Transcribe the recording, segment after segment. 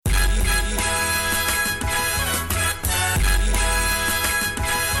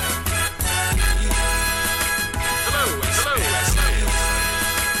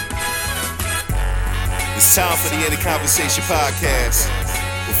It's time for the End of Conversation podcast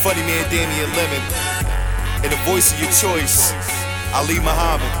with funny man Damian Lemon and the voice of your choice, Ali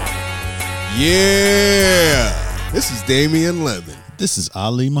Muhammad. Yeah, this is Damian Lemon. This is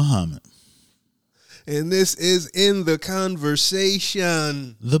Ali Muhammad. And this is In the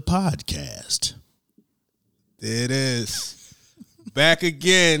Conversation. The podcast. There it is. Back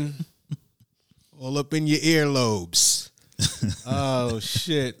again. All up in your earlobes. Oh,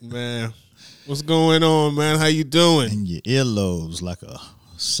 shit, man. What's going on, man? How you doing? In your earlobes like a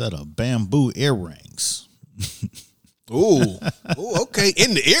set of bamboo earrings. Ooh, okay.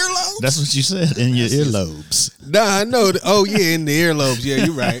 In the earlobes? That's what you said, in your earlobes. Nah, I know. Oh, yeah, in the earlobes. Yeah,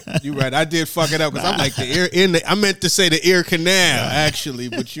 you're right. You're right. I did fuck it up because I'm like I meant to say the ear canal, actually,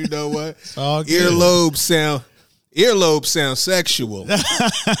 but you know what? All good. Earlobes sound sexual.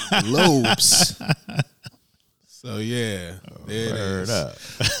 Lobes. So, yeah. There it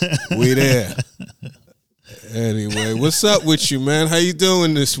is. We there. Anyway, what's up with you, man? How you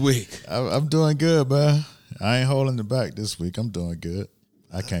doing this week? I'm doing good, man. I ain't holding it back this week. I'm doing good.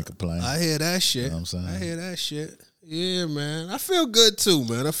 I can't complain. I hear that shit. You know what I'm saying? I hear that shit. Yeah, man. I feel good, too,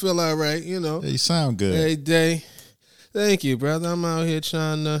 man. I feel all right, you know. Yeah, you sound good. Every day. Thank you, brother. I'm out here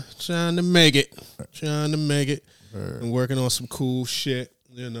trying to make it. Trying to make it. And working on some cool shit,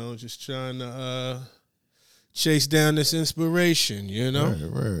 you know, just trying to chase down this inspiration, you know?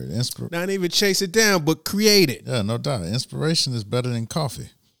 Word. Not even chase it down, but create it. Yeah, no doubt. Inspiration is better than coffee.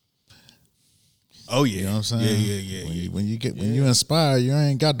 Oh, yeah. You know what I'm saying? Yeah. When you inspire, you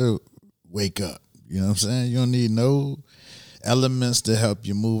ain't got to wake up. You know what I'm saying? You don't need no elements to help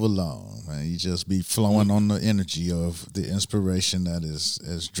you move along, man. You just be flowing on the energy of the inspiration that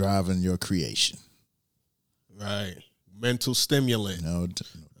is driving your creation. Right. Mental stimulant. No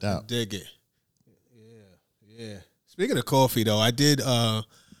doubt. Dig it. Yeah. Speaking of coffee, though, I did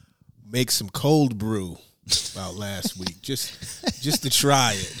make some cold brew about last week, just to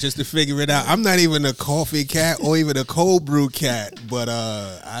try it, just to figure it out. I'm not even a coffee cat or even a cold brew cat, but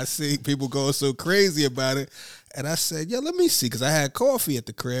I see people going so crazy about it, and I said, yeah, let me see, because I had coffee at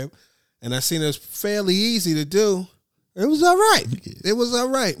the crib, and I seen it was fairly easy to do. It was all right. It was all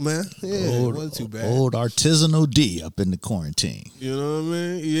right, man. Yeah, it wasn't too bad. Old artisanal D up in the quarantine. You know what I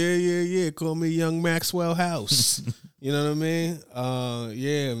mean? Yeah. Call me Young Maxwell House. You know what I mean?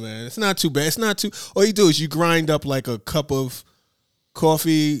 Yeah, man. It's not too bad. It's not too. All you do is you grind up like a cup of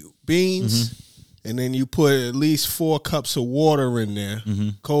coffee beans, and then you put at least 4 cups of water in there,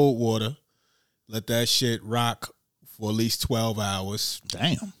 cold water. Let that shit rock for at least 12 hours.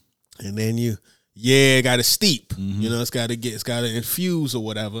 Damn. And then it got to steep. You know, it's got to infuse or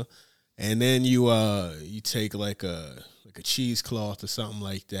whatever. And then you take like a cheesecloth or something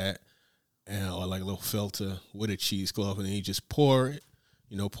like that, or like a little filter with a cheesecloth, and then you just pour it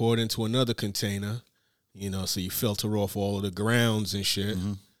into another container, so you filter off all of the grounds and shit.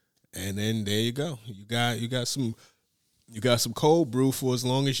 And then there you go. You got some cold brew for as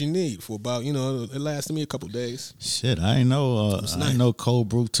long as you need, for about, it lasted me a couple days. Shit, I ain't know. I didn't know cold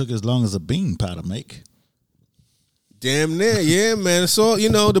brew took as long as a bean pie to make. Damn near, yeah, man. It's all,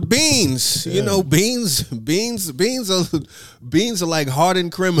 the beans. Yeah. Beans are like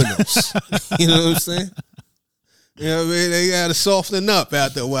hardened criminals. You know what I'm saying? You know what I mean? They got to soften up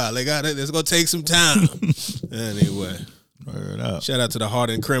after a while. It's going to take some time. Anyway. Word up. Shout out to the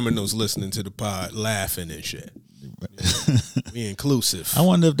hardened criminals listening to the pod, laughing and shit. Be inclusive. I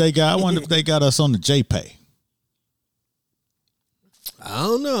wonder if they got us on the JPay. I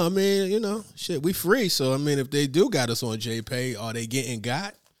don't know. I mean, shit, we free. So, I mean, if they do got us on JPay, are they getting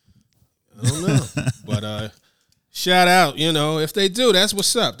got? I don't know. But shout out, if they do, that's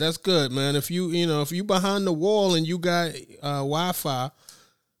what's up. That's good, man. If you behind the wall and you got Wi-Fi,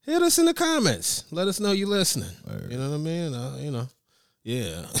 hit us in the comments. Let us know you're listening. Word. You know what I mean?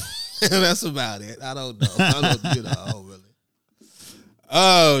 Yeah. That's about it. I don't know. I don't really.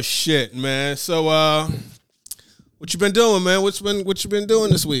 Oh, shit, man. So, what you been doing, man? What you been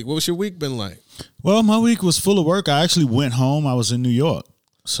doing this week? What's your week been like? Well, my week was full of work. I actually went home. I was in New York.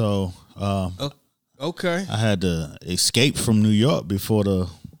 So, okay. I had to escape from New York before the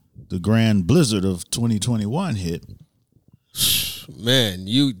grand blizzard of 2021 hit. Man,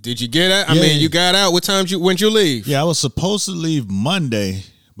 did you get out? I mean, you got out. What time when'd you leave? Yeah, I was supposed to leave Monday,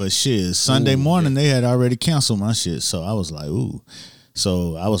 but shit, Sunday morning they had already canceled my shit. So I was like, ooh.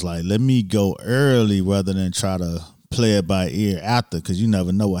 So I was like, let me go early rather than try to play it by ear after, because you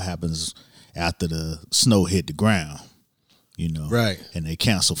never know what happens after the snow hit the ground, Right. And they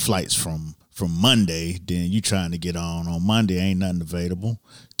cancel flights from Monday, then you trying to get on Monday, ain't nothing available.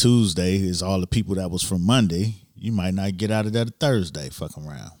 Tuesday is all the people that was from Monday. You might not get out of there Thursday, fucking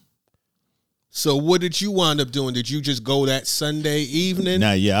around. So what did you wind up doing? Did you just go that Sunday evening?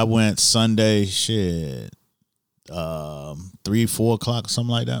 Now, yeah, I went Sunday, 3-4 o'clock, something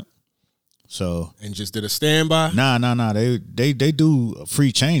like that. So And just did a standby? nah. They do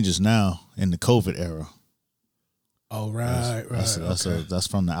free changes now in the COVID era. Oh, right. That's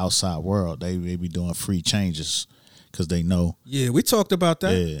from the outside world. They be doing free changes because they know Yeah, we talked about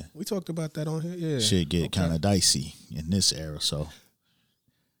that. Yeah. We talked about that on here. Yeah. shit get kind of dicey in this era. So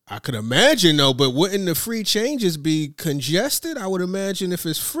I could imagine though, but wouldn't the free changes be congested? I would imagine if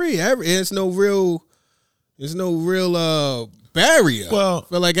it's free, there's no real barrier. Well-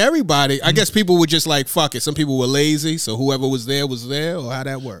 for like everybody, I guess people were just like, fuck it. Some people were lazy, so whoever was there, or how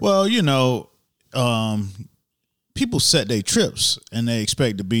that worked. well, people set their trips and they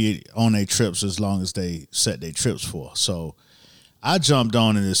expect to be on their trips as long as they set their trips for. So I jumped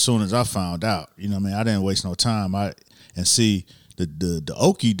on it as soon as I found out. You know what I mean? I didn't waste no time. And see the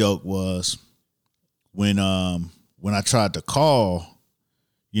okie doke was when I tried to call,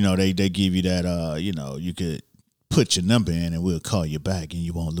 they give you that you could put your number in and we'll call you back and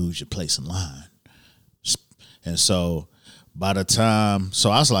you won't lose your place in line. And so by the time, so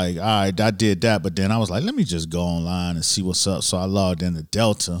I was like, all right, I did that, but then I was like, let me just go online and see what's up. So I logged into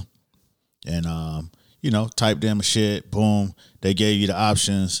Delta and, typed in my shit, boom, they gave you the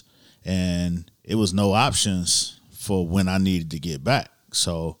options and it was no options for when I needed to get back.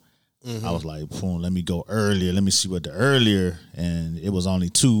 So I was like, boom, let me go earlier. Let me see what the earlier, and it was only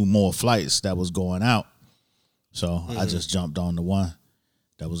 2 more flights that was going out. So I just jumped on the one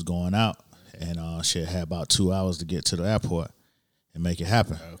that was going out. And had about 2 hours to get to the airport and make it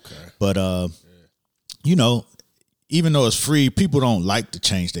happen. Okay. But even though it's free, people don't like to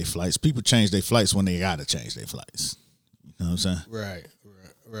change their flights. People change their flights when they gotta change their flights. You know what I'm saying? Right.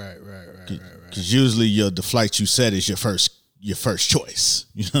 Because usually the flight you set is your first choice.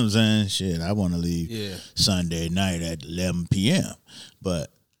 You know what I'm saying? Shit, I want to leave Sunday night at 11 p.m.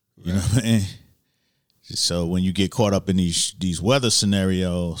 But you know what I mean. So when you get caught up in these weather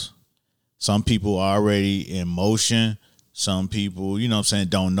scenarios. Some people are already in motion. Some people,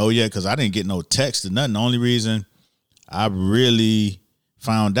 don't know yet because I didn't get no text or nothing. The only reason I really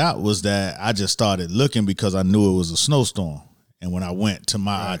found out was that I just started looking because I knew it was a snowstorm. And when I went to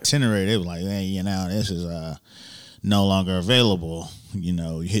my itinerary, they was like, hey, this is no longer available.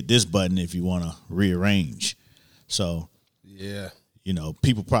 You hit this button if you want to rearrange. So, yeah.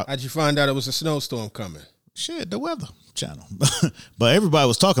 People probably. How'd you find out it was a snowstorm coming? Shit, the Weather Channel. But everybody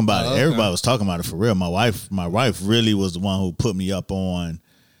was talking about it. Okay. Everybody was talking about it for real. My wife really was the one who put me up on,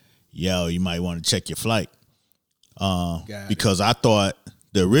 you might want to check your flight. Because I thought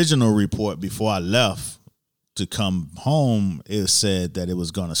the original report before I left to come home, it said that it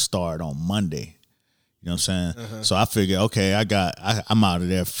was going to start on Monday. You know what I'm saying? Uh-huh. So I figured, okay, I'm out of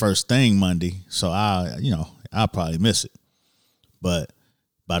there first thing Monday, so I'll probably miss it. But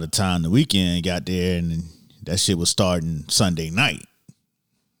by the time the weekend got there and that shit was starting Sunday night.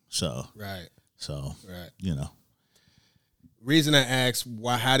 So Reason I asked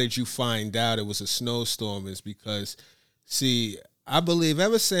how did you find out it was a snowstorm is because, see, I believe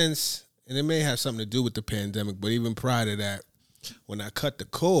ever since, and it may have something to do with the pandemic, but even prior to that, when I cut the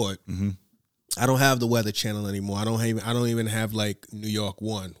cord, I don't have the Weather Channel anymore. I don't even have like New York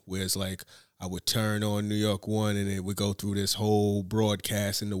One, where it's like I would turn on New York One and it would go through this whole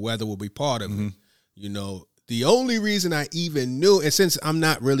broadcast and the weather would be part of it. The only reason I even knew, and since I'm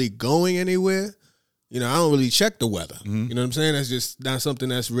not really going anywhere, I don't really check the weather. You know what I'm saying? That's just not something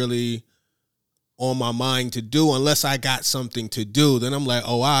that's really on my mind to do unless I got something to do. Then I'm like,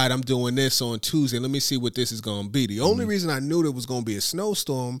 all right, I'm doing this on Tuesday. Let me see what this is going to be. The only reason I knew there was going to be a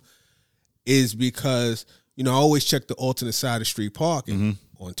snowstorm is because, I always check the alternate side of street parking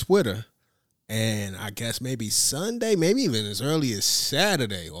on Twitter. And I guess maybe Sunday, maybe even as early as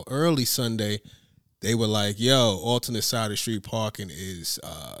Saturday or early Sunday, they were like, yo, alternate side of street parking is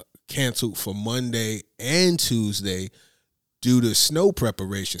canceled for Monday and Tuesday due to snow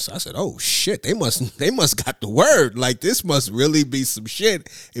preparation. So I said, oh shit, they must got the word. Like this must really be some shit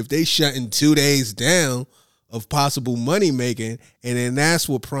if they shutting 2 days down of possible money making. And then that's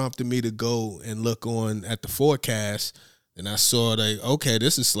what prompted me to go and look at the forecast. And I saw okay,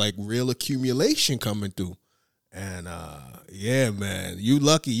 this is like real accumulation coming through. And man, you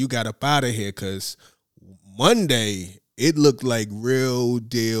lucky you got up out of here because Monday it looked like real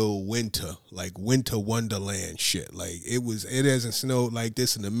deal winter, like winter wonderland shit. Like it hasn't snowed like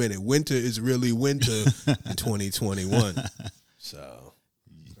this in a minute. Winter is really winter in 2021. So,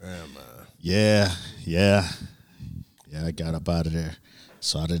 yeah, I got up out of there,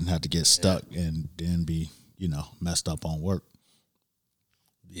 so I didn't have to get stuck and then be messed up on work.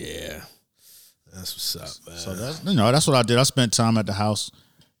 Yeah. That's what's up, man. So that's what I did. I spent time at the house,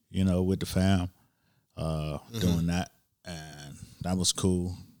 with the fam, doing that, and that was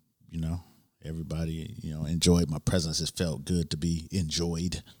cool. Everybody, enjoyed my presence. It felt good to be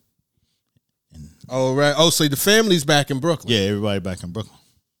enjoyed. Oh, right. Oh, so the family's back in Brooklyn. Yeah, everybody back in Brooklyn.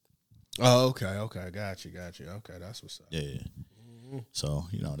 Oh, okay. Got you. Okay, that's what's up. Yeah. Mm-hmm. So,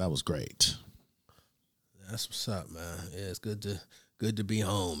 that was great. That's what's up, man. Yeah, it's good to be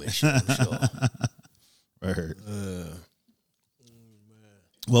home and shit, I'm sure. Right.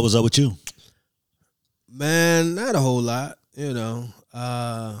 What was up with you? Man, not a whole lot,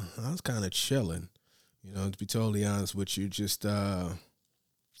 I was kind of chilling, to be totally honest with you. Just,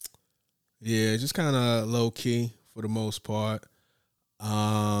 just kind of low key for the most part.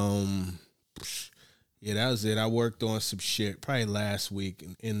 Yeah, that was it. I worked on some shit probably last week,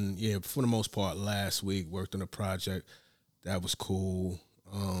 and for the most part, last week worked on a project that was cool.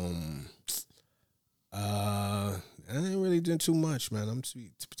 I ain't really doing too much, man. To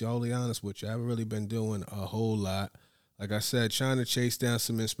be totally honest with you, I haven't really been doing a whole lot. Like I said, trying to chase down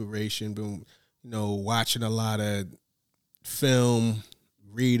some inspiration. Been, watching a lot of film,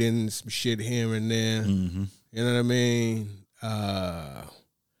 reading some shit here and there. Mm-hmm. You know what I mean?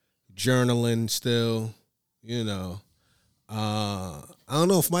 Journaling still, I don't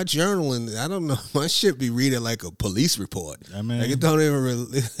know if my journaling, I don't know, my shit be reading like a police report. I mean, like it don't even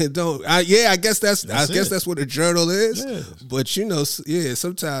really, it don't. I guess that's what a journal is. Yeah. But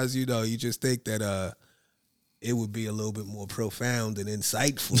sometimes you just think that it would be a little bit more profound and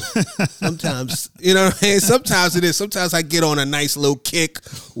insightful. Sometimes, sometimes it is. Sometimes I get on a nice little kick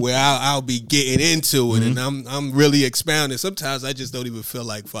where I'll be getting into it, and I'm really expounding. Sometimes I just don't even feel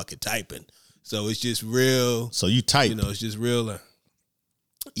like fucking typing. So it's just real. So you type. It's just real.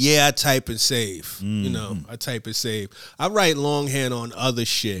 Yeah, I type and save. I type and save. I write longhand on other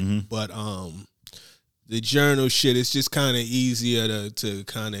shit, but the journal shit, it's just kind of easier to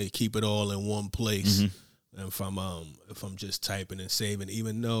kind of keep it all in one place. If I'm just typing and saving,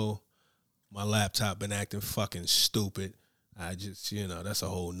 even though my laptop been acting fucking stupid, I just that's a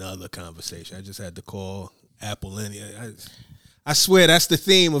whole nother conversation. I just had to call Apple in. I swear that's the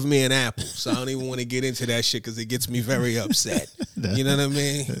theme of me and Apple, so I don't even want to get into that shit because it gets me very upset. You know what I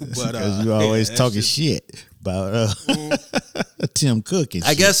mean? But because you always talking shit about Tim Cook and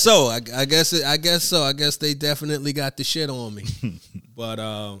shit. I guess so. I guess so. I guess they definitely got the shit on me.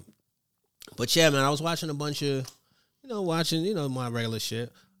 But yeah, man, I was watching a bunch of, my regular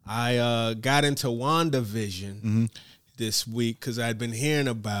shit. I got into WandaVision this week because I'd been hearing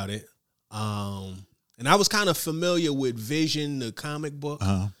about it. And I was kind of familiar with Vision, the comic book.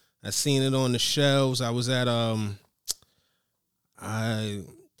 I seen it on the shelves. I was at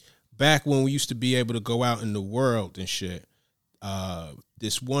back when we used to be able to go out in the world and shit.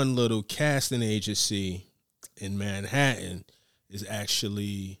 This one little casting agency in Manhattan is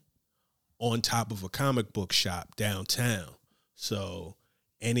actually on top of a comic book shop downtown. So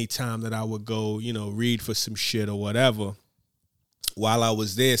anytime that I would go, read for some shit or whatever, while I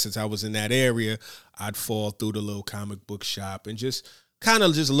was there, since I was in that area, I'd fall through the little comic book shop and just kind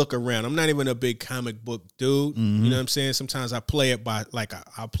of just look around. I'm not even a big comic book dude. You know what I'm saying? Sometimes I play it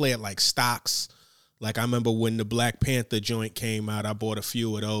I'll play it like stocks. Like I remember when the Black Panther joint came out, I bought a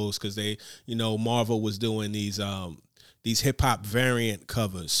few of those because they, Marvel was doing these hip hop variant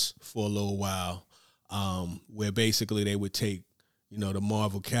covers for a little while, where basically they would take, the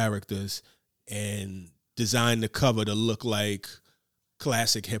Marvel characters and design the cover to look like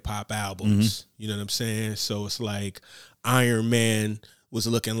classic hip hop albums. You know what I'm saying? So it's like Iron Man was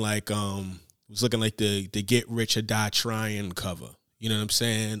looking like the Get Rich or Die Trying cover. You know what I'm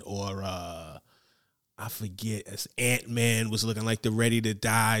saying? Or I forget, as Ant-Man was looking like the Ready to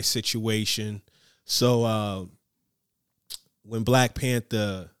Die situation. So when Black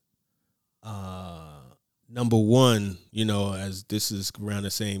Panther #1, as this is around the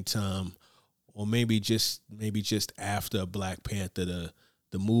same time, or maybe just after Black Panther,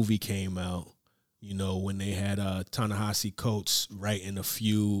 the movie came out, when they had Ta-Nehisi Coates writing a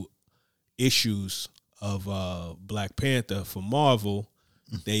few issues of Black Panther for Marvel,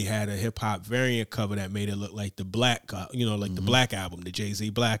 they had a hip hop variant cover that made it look like the Black, the Black album, the Jay-Z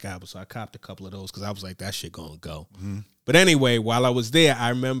Black album. So I copped a couple of those because I was like, that shit gonna go. But anyway, while I was there, I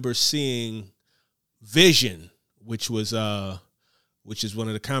remember seeing Vision, which is one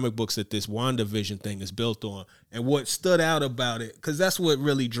of the comic books that this WandaVision thing is built on. And what stood out about it, because that's what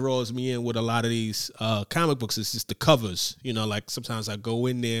really draws me in with a lot of these comic books, is just the covers. Like sometimes I go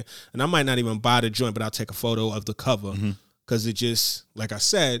in there, and I might not even buy the joint, but I'll take a photo of the cover, because it just, like I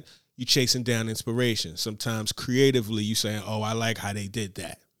said, you chasing down inspiration. Sometimes creatively you say, oh, I like how they did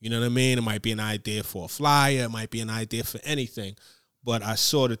that. You know what I mean? It might be an idea for a flyer. It might be an idea for anything. But I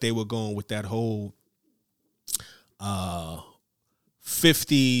saw that they were going with that whole 50s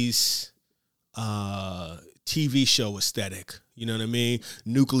TV show aesthetic. You know what I mean?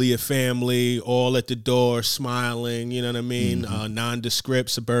 Nuclear family, all at the door, smiling. You know what I mean? Nondescript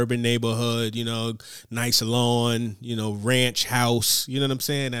suburban neighborhood. You know, nice lawn. You know, ranch house. You know what I'm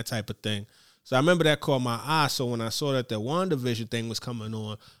saying? That type of thing. So I remember that caught my eye. So when I saw that the WandaVision thing was coming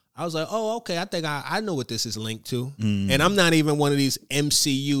on, I was like, oh, okay, I think I know what this is linked to. And I'm not even one of these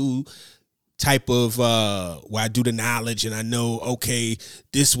MCU type of where I do the knowledge and I know, okay,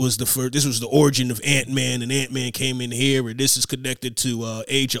 this was the origin of Ant-Man and Ant-Man came in here, or this is connected to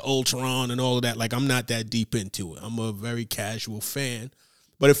Age of Ultron and all of that. Like, I'm not that deep into it. I'm a very casual fan.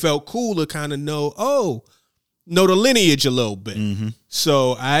 But it felt cool to kind of know the lineage a little bit.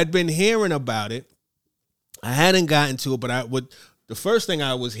 So I had been hearing about it. I hadn't gotten to it, but the first thing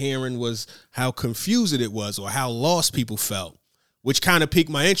I was hearing was how confused it was or how lost people felt, which kind of piqued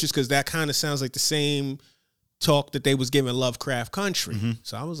my interest because that kind of sounds like the same talk that they was giving Lovecraft Country.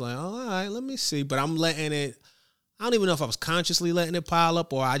 So I was like, all right, let me see. But I'm letting it, I don't even know if I was consciously letting it pile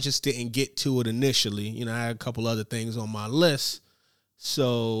up or I just didn't get to it initially. You know, I had a couple other things on my list.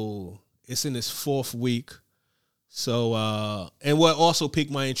 So it's in its 4th week. So, and what also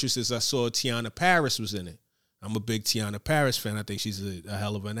piqued my interest is I saw Tiana Paris was in it. I'm a big Tiana Paris fan. I think she's a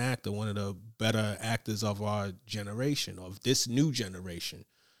hell of an actor, one of the better actors of our generation, of this new generation.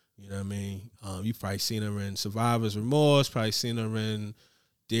 You know what I mean? You've probably seen her in Survivor's Remorse, probably seen her in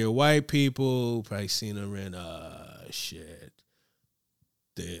Dear White People, probably seen her in, Chirac.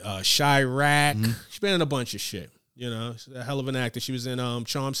 She's been in a bunch of shit. You know, she's a hell of an actor. She was in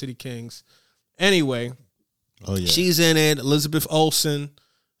Charm City Kings. Anyway, she's in it. Elizabeth Olsen,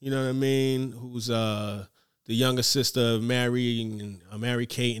 you know what I mean, who's the younger sister of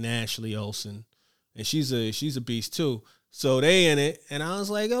Mary-Kate and Ashley Olsen. And she's a beast too. So they in it. And I was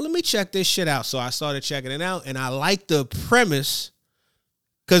like, oh, let me check this shit out. So I started checking it out. And I liked the premise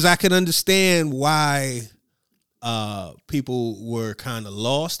because I could understand why people were kind of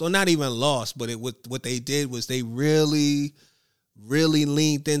lost. Or not even lost, but what they did was they really, really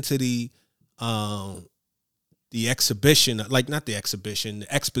leaned into the exhibition, like not the exhibition,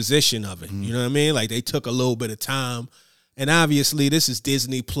 the exposition of it. You know what I mean? Like they took a little bit of time. And obviously this is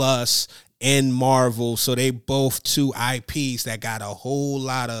Disney Plus and Marvel. So they both two IPs that got a whole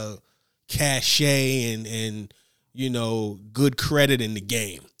lot of cachet and you know, good credit in the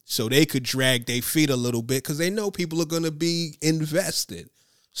game. So they could drag their feet a little bit because they know people are going to be invested.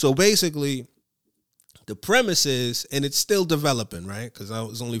 So basically the premise is, and it's still developing, right? Because it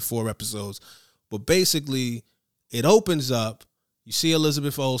was only 4 episodes. But basically, it opens up. You see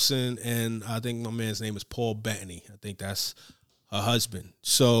Elizabeth Olsen, and I think my man's name is Paul Bettany. I think that's her husband.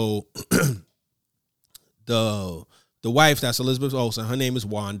 So the wife, that's Elizabeth Olsen, her name is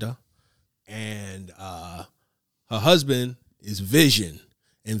Wanda. And her husband is Vision.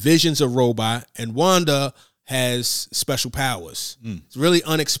 And Vision's a robot. And Wanda has special powers. It's really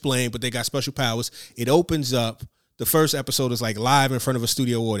unexplained, but they got special powers. It opens up. The first episode is like live in front of a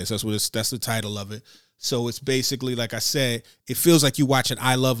studio audience. That's the title of it. So it's basically, like I said, it feels like you watching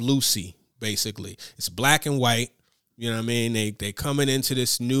I Love Lucy, basically. It's black and white. You know what I mean? They coming into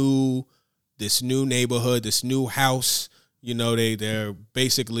this new neighborhood, this new house. You know, they're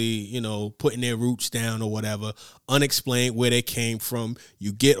basically, you know, putting their roots down or whatever. Unexplained where they came from.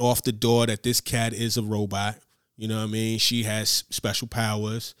 You get off the door that this cat is a robot. You know what I mean? She has special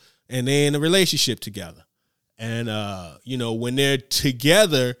powers. And they're in a relationship together. And, you know, when they're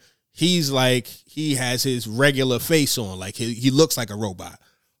together, he's like, he has his regular face on. Like, he looks like a robot.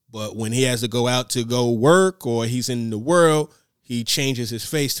 But when he has to go out to go work or he's in the world, he changes his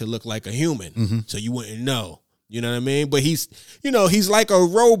face to look like a human. So you wouldn't know. You know what I mean? But he's, you know, he's like a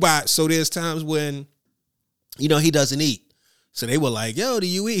robot. So there's times when, you know, he doesn't eat. So they were like, yo, do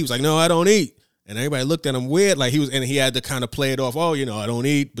you eat? He was like, no, I don't eat. And everybody looked at him weird. Like and he had to kind of play it off. Oh, you know, I don't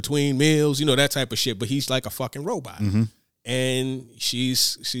eat between meals, you know, that type of shit. But he's like a fucking robot. And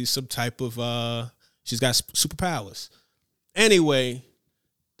she's some type of, she's got superpowers. Anyway,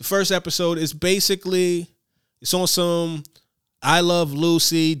 the first episode is basically, it's on some I Love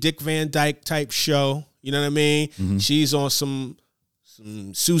Lucy, Dick Van Dyke type show. You know what I mean? She's on some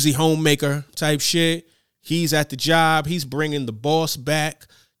Susie Homemaker type shit. He's at the job. He's bringing the boss back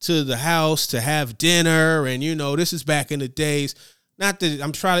to the house to have dinner. And, you know, this is back in the days. Not that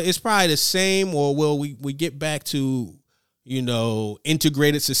it's probably the same, or will we get back to, you know,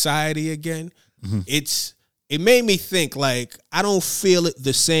 integrated society again? It made me think, like, I don't feel it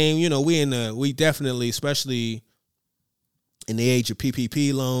the same. You know, we definitely, especially in the age of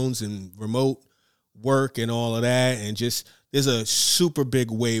PPP loans and remote work and all of that, and just there's a super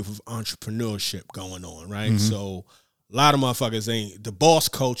big wave of entrepreneurship going on, right? So a lot of motherfuckers the boss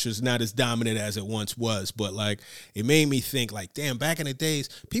culture is not as dominant as it once was, but like it made me think like, damn, back in the days,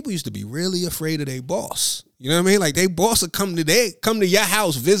 people used to be really afraid of their boss. You know what I mean? Like they boss would come to your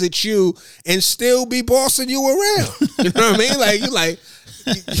house, visit you, and still be bossing you around. You know what I mean? Like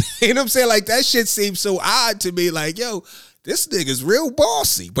you know what I'm saying? Like that shit seems so odd to me. Like, yo, this nigga's real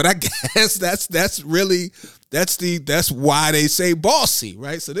bossy. But I guess that's why they say bossy,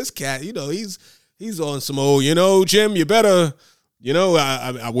 right? So this cat, you know, he's on some old, you know, Jim, you better, you know,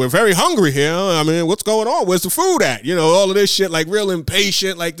 we're very hungry here. I mean, what's going on? Where's the food at? You know, all of this shit, like real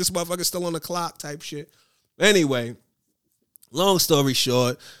impatient, like this motherfucker's still on the clock type shit. Anyway, long story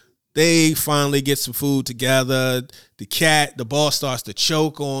short, they finally get some food together. The boss starts to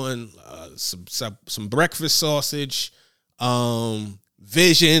choke on some breakfast sausage.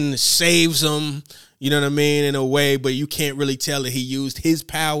 Vision saves him, you know what I mean, in a way, but you can't really tell that he used his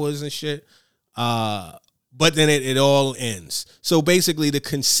powers and shit. But then it all ends. So basically the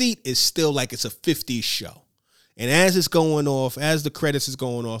conceit is still like it's a 50s show. And as it's going off, as the credits is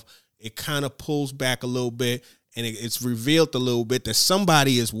going off, it kind of pulls back a little bit, and it's revealed a little bit that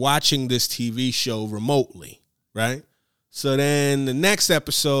somebody is watching this TV show remotely, right? So then the next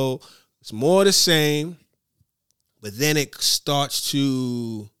episode, it's more the same, but then it starts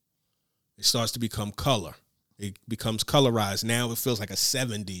to become color. It becomes colorized. Now it feels like a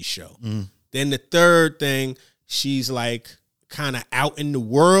 70s show. Then the third thing, she's like kind of out in the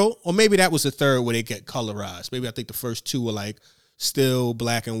world, or maybe that was the third where they get colorized. Maybe I think the first two were like still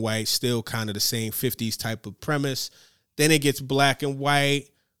black and white, still kind of the same 50s type of premise. Then it gets black and white,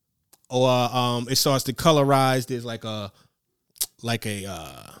 or it starts to colorize. There's the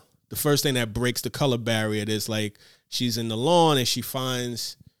first thing that breaks the color barrier is like she's in the lawn and she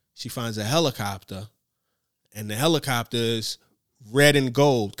finds a helicopter, and the helicopter is red and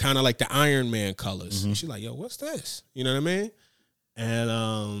gold, kind of like the Iron Man colors. And she's like, yo, what's this? You know what I mean?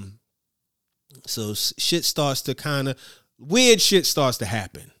 And so weird shit starts to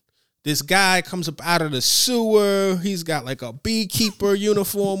happen. This guy comes up out of the sewer. He's got like a beekeeper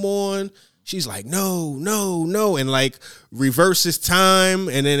uniform on. She's like, no, and like reverses time,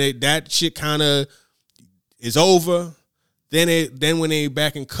 and then that shit kind of is over. Then when they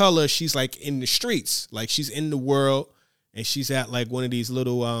back in color, she's like in the streets, like she's in the world, and she's at like one of these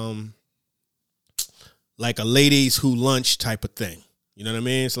little like a ladies who lunch type of thing. You know what I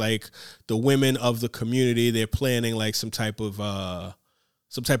mean? It's like the women of the community, they're planning like some type of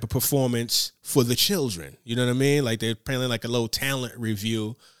performance for the children. You know what I mean? Like they're planning like a little talent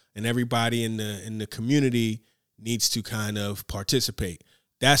review, and everybody in the community needs to kind of participate.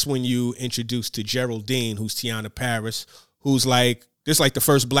 That's when you introduce to Geraldine, who's Tiana Paris, who's like this, like the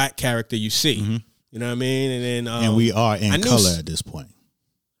first black character you see. You know what I mean? And then and we are in color at this point.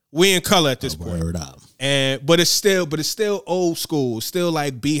 We in color at this point. Word up. But it's still old school. Still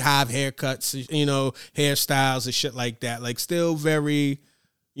like beehive haircuts, you know, hairstyles and shit like that. Like still very,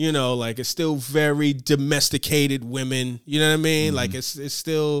 you know, like it's still very domesticated women. You know what I mean? Like it's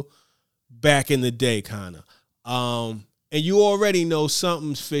still back in the day kind of. And you already know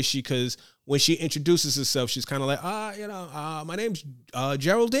something's fishy because when she introduces herself, she's kind of like, my name's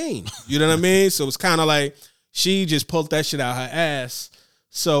Geraldine. You know what I mean? So it's kind of like she just pulled that shit out her ass.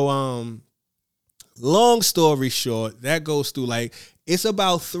 So, long story short, that goes through like, it's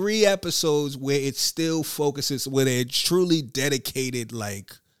about 3 episodes where it still focuses, where they're truly dedicated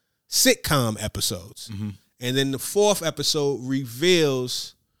like sitcom episodes. And then the 4th episode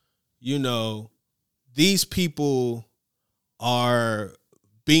reveals, you know, these people are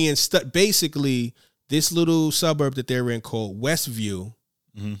being stuck. Basically, this little suburb that they're in called Westview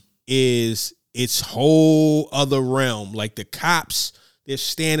is its whole other realm. Like the cops, they're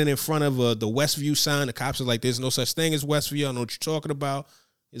standing in front of the Westview sign. The cops are like, there's no such thing as Westview. I don't know what you're talking about.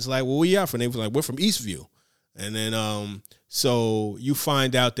 It's like, well, where you from? They was like, we're from Eastview. And then so you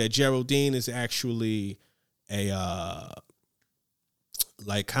find out that Geraldine is actually a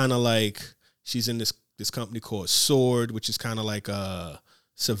like kind of like she's in this company called Sword, which is kind of like a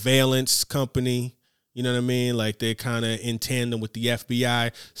surveillance company. You know what I mean? Like they're kind of in tandem with the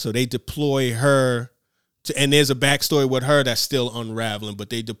FBI. So they deploy her and there's a backstory with her that's still unraveling,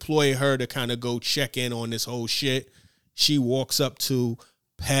 but they deploy her to kind of go check in on this whole shit. She walks up to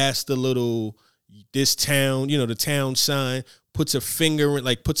past this town, you know, the town sign, puts her finger in,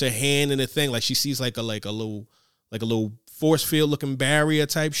 like puts her hand in the thing. Like she sees like a little force field looking barrier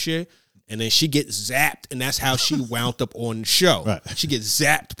type shit. And then she gets zapped, and that's how she wound up on the show. Right. She gets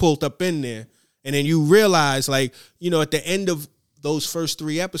zapped, pulled up in there, And then you realize, like, you know, at the end of those first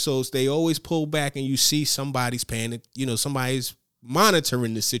 3 episodes, they always pull back and you see somebody's panic, you know, somebody's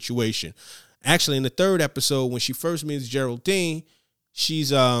monitoring the situation. Actually, in the 3rd episode, when she first meets Geraldine, she's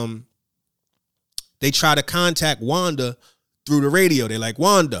they try to contact Wanda through the radio. They're like,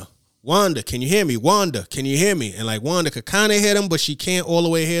 Wanda, can you hear me? Wanda, can you hear me? And like Wanda could kind of hit him, but she can't all the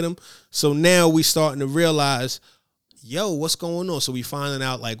way hit him. So now we starting to realize, yo, what's going on? So we finding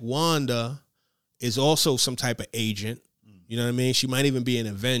out like Wanda is also some type of agent. You know what I mean? She might even be an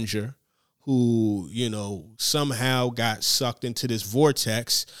Avenger who, you know, somehow got sucked into this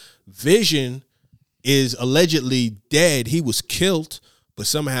vortex. Vision is allegedly dead. He was killed, but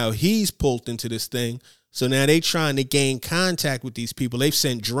somehow he's pulled into this thing. So now they trying to gain contact with these people. They've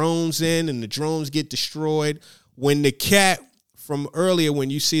sent drones in, and the drones get destroyed. When the cat from earlier, when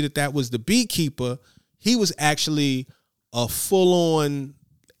you see that was the beekeeper, he was actually a full-on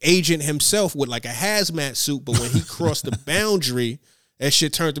agent himself with like a hazmat suit, but when he crossed the boundary, that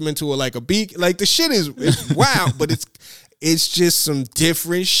shit turned him into like a bee. Like the shit it's wild, but it's just some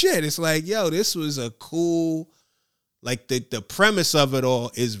different shit. It's like, yo, this was a cool, like the premise of it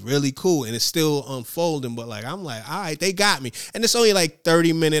all is really cool, and it's still unfolding. But like, I'm like, all right, they got me, and it's only like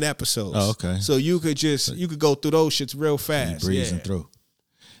 30-minute episodes. Oh, okay. So you could go through those shits real fast. Breezing through.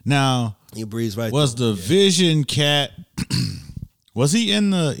 Now, you breeze right. Was through. the Vision cat? Was he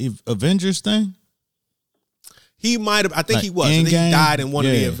in the Avengers thing? He might have. I think like he was. I think he died in one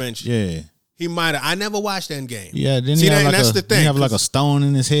of the Avengers. Yeah. He might have. I never watched Endgame. Yeah. Didn't See, he have like that's the thing. He have like a stone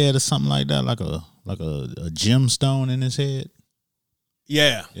in his head or something like that, like a gemstone in his head.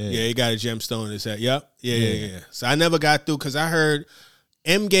 Yeah. He got a gemstone in his head. Yep. Yeah. So I never got through because I heard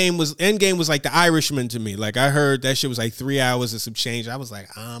Endgame was like the Irishman to me. Like I heard that shit was like 3 hours and some change. I was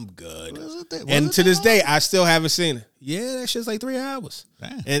like, I'm good. And to this day, I still haven't seen it. Yeah, that shit's like 3 hours.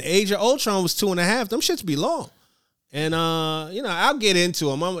 Damn. And Age of Ultron was 2.5. Them shits be long. And you know, I'll get into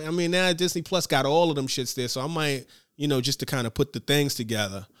them. I mean, now Disney Plus got all of them shits there, so I might, you know, just to kind of put the things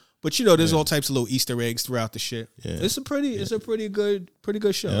together. But you know, there's all types of little Easter eggs throughout the shit. Yeah. It's a pretty good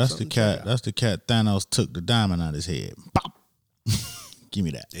show. Yeah, that's the cat. That's the cat Thanos took the diamond out his head. Pop. Give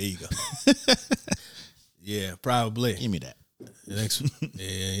me that. There you go. Yeah, probably. Give me that. Yeah.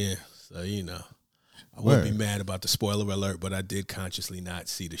 So you know, I wouldn't be mad about the spoiler alert, but I did consciously not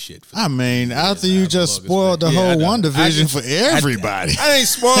see the shit. I mean, after you just spoiled the whole WandaVision for everybody. I ain't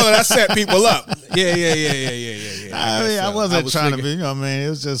spoiling. I set people up. Yeah. I mean, I wasn't trying to be. You know, what I mean, it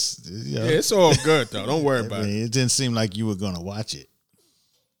was just. You know, yeah, it's all good though. Don't worry about it. It didn't seem like you were gonna watch it.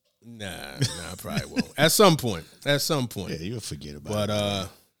 Nah, I probably won't. At some point. Yeah, you'll forget about it. But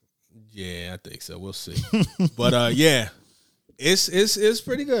yeah, I think so. We'll see. But yeah, it's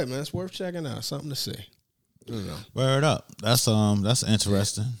pretty good, man. It's worth checking out. Something to see. You know. Word up. That's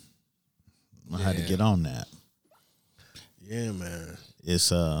interesting. I had to get on that. Yeah, man.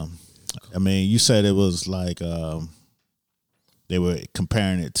 It's I mean, you said it was like they were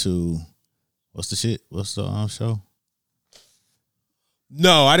comparing it to what's the show?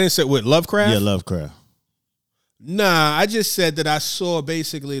 No, I didn't say what, Lovecraft? Yeah, Lovecraft. Nah, I just said that I saw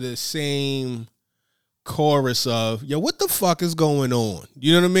basically the same chorus of, yo, what the fuck is going on?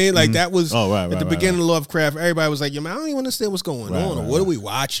 You know what I mean? Like that was at the beginning of Lovecraft, everybody was like, yo, man, I don't even understand what's going on. Or what are we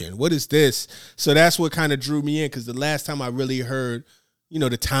watching? What is this? So that's what kind of drew me in, because the last time I really heard, you know,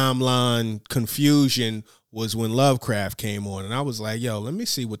 the timeline confusion was when Lovecraft came on, and I was like, yo, let me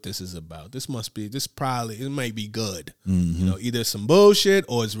see what this is about. It might be good. Mm-hmm. You know, either some bullshit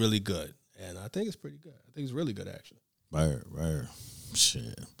or it's really good. And I think it's pretty good. I think it's really good, actually. Right.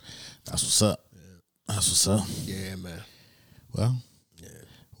 Shit. That's what's up. Yeah. That's what's up. Yeah, man. Well,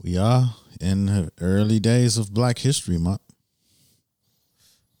 we are in the early days of Black History Month.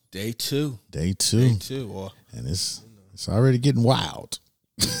 Day two. And it's already getting wild.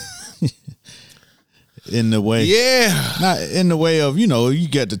 In the way, not in the way of, you know, you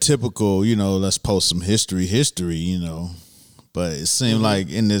get the typical, you know, let's post some history, you know, but it seemed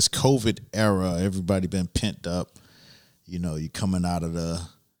like in this COVID era, everybody been pent up. You know, you coming out of the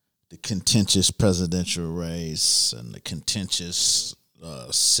contentious presidential race and the contentious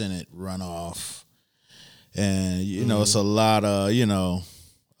Senate runoff, and you know, it's a lot of, you know,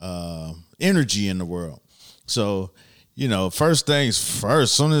 energy in the world. So, you know, first things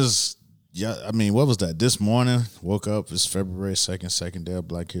first, soon as I mean, what was that? This morning, woke up, it's February 2nd, second day of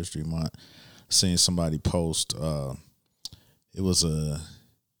Black History Month. Seen somebody post, it was a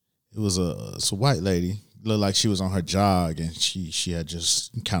white lady, looked like she was on her jog, and she had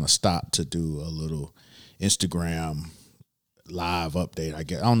just kind of stopped to do a little Instagram live update. I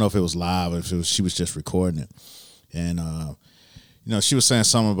don't know if it was live or if she was just recording it. And she was saying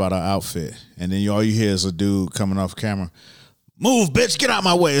something about her outfit, and then all you hear is a dude coming off camera. Move, bitch, get out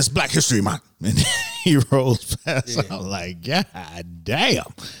my way. It's Black History Month. And he rolls past. Yeah. I'm like, God damn.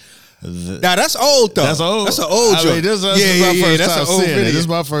 Now that's old though. That's old. That's an old joke. This is my first time seeing it. This is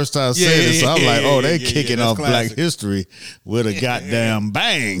my first time seeing it. So I'm like, oh, they kicking off classic. Black History with a goddamn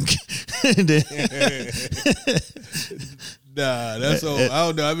bang. Nah, that's old. I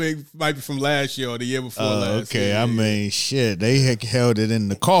don't know. I mean, it might be from last year or the year before last. Okay, yeah. I mean, shit. They held it in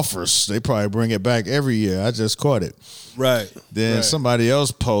the coffers. They probably bring it back every year. I just caught it. Right. Then somebody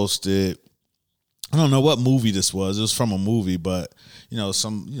else posted. I don't know what movie this was. It was from a movie, but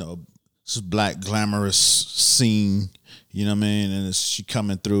this black glamorous scene, you know what I mean? And she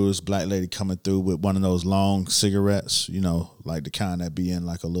coming through, this black lady coming through with one of those long cigarettes, like the kind that be in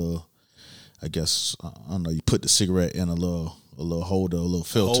like a little, I guess, I don't know, you put the cigarette in a little holder, a little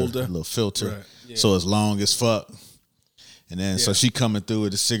filter. Right. Yeah. So it's long as fuck. And then so she coming through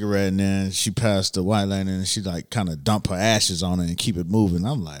with the cigarette, and then she passed the white lady, and she like kind of dump her ashes on it and keep it moving.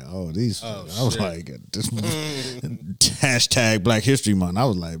 I'm like, I was like, this hashtag Black History Month. I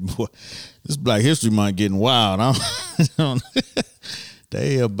was like, boy, this Black History Month getting wild.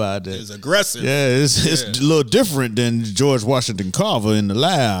 They about that. It's aggressive. Yeah, it's a little different than George Washington Carver in the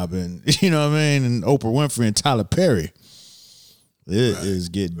lab, and you know what I mean, and Oprah Winfrey and Tyler Perry. It is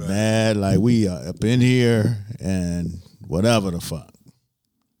getting mad. Like we are up in here and whatever the fuck.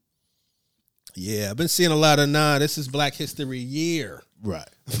 Yeah, I've been seeing a lot of this is Black History Year. Right.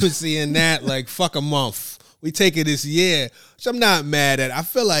 I've been seeing that like fuck a month. We take it this year, which I'm not mad at. I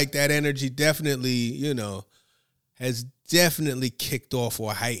feel like that energy definitely, has definitely kicked off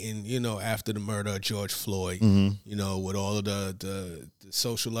or heightened, after the murder of George Floyd, with all of the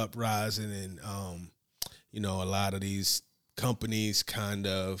social uprising and, a lot of these companies kind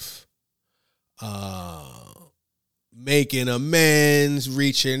of making amends,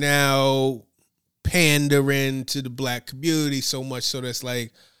 reaching out, pandering to the black community so much so that's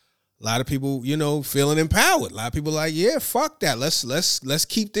like a lot of people, feeling empowered. A lot of people like, yeah, fuck that. Let's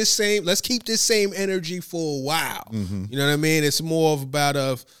keep this same energy for a while. Mm-hmm. You know what I mean? It's more of about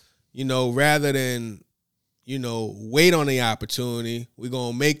rather than wait on the opportunity, we're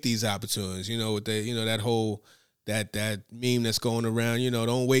gonna make these opportunities. With the that whole that meme that's going around,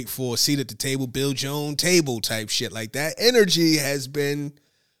 don't wait for a seat at the table, build your own table type shit. Like that energy has been,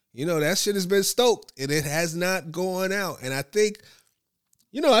 that shit has been stoked and it has not gone out. And I think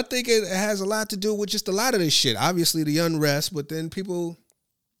it has a lot to do with just a lot of this shit. Obviously the unrest, but then people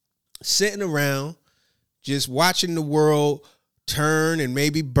sitting around just watching the world turn and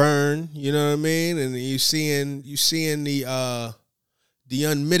maybe burn, you know what I mean? And you seeing the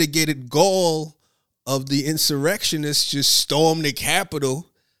unmitigated gall of the insurrectionists just storm the Capitol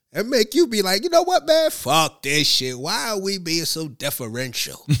and make you be like, you know what, man? Fuck this shit. Why are we being so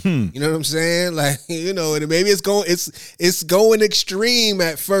deferential? You know what I'm saying? Like, and maybe it's going extreme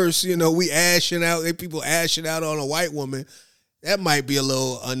at first. We ashing out, people ashing out on a white woman. That might be a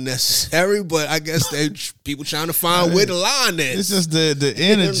little unnecessary, but I guess people trying to find where the line is. It's just the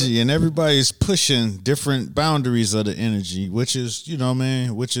energy, and everybody's pushing different boundaries of the energy, which is,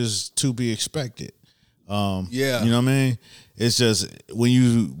 which is to be expected. You know what I mean? It's just when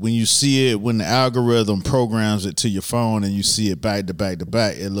you see it, when the algorithm programs it to your phone and you see it back to back to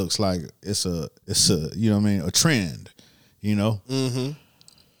back, it looks like it's a you know what I mean, a trend, Mm-hmm.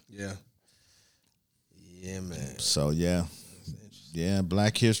 Yeah. Yeah, man. So yeah,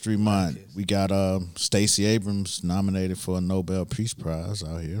 Black History Month. We got Stacey Abrams nominated for a Nobel Peace Prize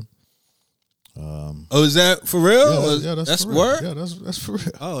out here. Is that for real? Yeah, that's for word? real. Yeah, that's for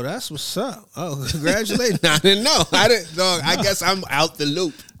real. Oh, that's what's up. Oh, congratulations. I didn't know. Dog, I guess I'm out the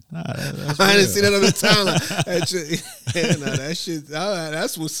loop. Nah, I didn't see that on the timeline. That shit.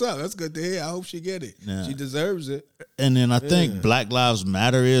 That's what's up. That's good to hear. I hope she get it. Yeah. She deserves it. And then I think Black Lives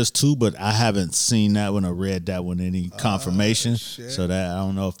Matter is too, but I haven't seen that one or read that one any confirmation. So that I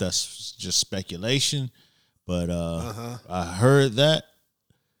don't know if that's just speculation, but I heard that,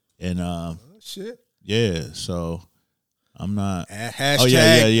 and shit. Yeah, so I'm not.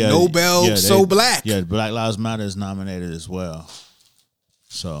 Hashtag Nobel so black. Yeah, Black Lives Matter is nominated as well.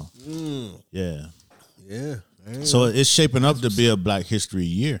 So, yeah. So it's shaping up to be a Black History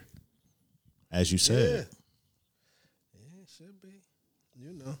Year, as you said. Yeah, it should be.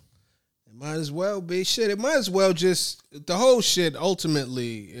 It might as well be. Shit, it might as well just, the whole shit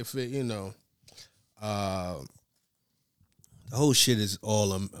ultimately, if it, the whole shit is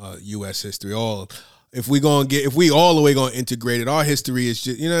all U.S. history. If we all the way gonna integrate it, our history is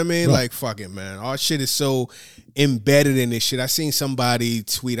just, you know what I mean? Right. Like, fuck it, man. Our shit is so embedded in this shit. I seen somebody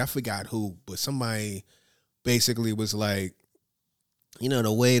tweet, I forgot who, but somebody basically was like,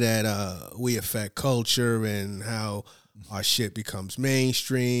 the way that we affect culture and how our shit becomes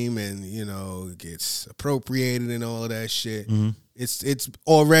mainstream and, gets appropriated and all of that shit. Mm-hmm. It's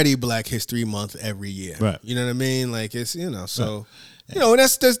already Black History Month every year. Right. You know what I mean? Like it's, so, and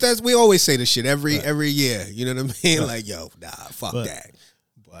that's, we always say this shit every year. You know what I mean? Right. Like, yo, nah, fuck that.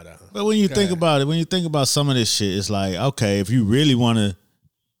 But when you think about it, when you think about some of this shit, it's like, okay, if you really want to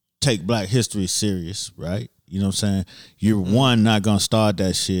take Black history serious, right? You know what I'm saying? You're one, not going to start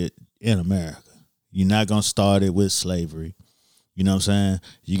that shit in America. You're not going to start it with slavery. You know what I'm saying?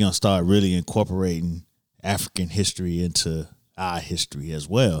 You're going to start really incorporating African history into our history as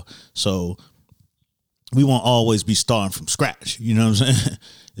well. So we won't always be starting from scratch. You know what I'm saying?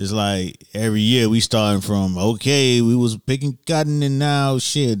 It's like every year we starting from, okay, we was picking cotton and now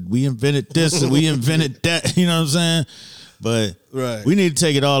shit, we invented this and we invented that. You know what I'm saying? But we need to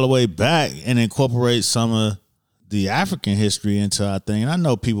take it all the way back and incorporate some of the African history into our thing. And I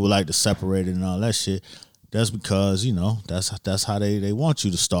know people like to separate it and all that shit. That's because, that's how they want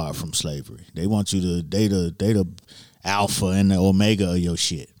you to start from slavery. They want you to data alpha and the omega of your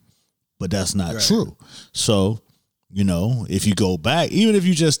shit. But that's not true. So, if you go back, even if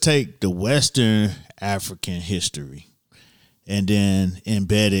you just take the Western African history and then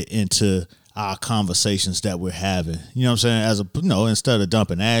embed it into our conversations that we're having, you know what I'm saying? Instead of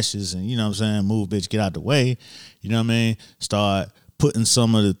dumping ashes and, move, bitch, get out the way, you know what I mean? Start putting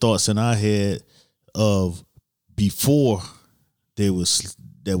some of the thoughts in our head of before there was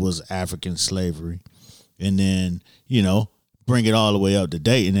African slavery, and then, bring it all the way up to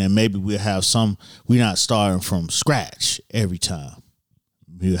date, and then maybe we'll have we're not starting from scratch every time.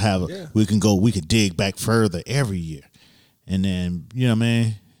 We can dig back further every year. And then, you know what I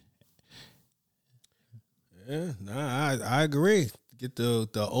mean? Yeah, I agree. Get the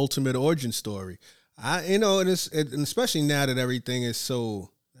ultimate origin story. And especially now that everything is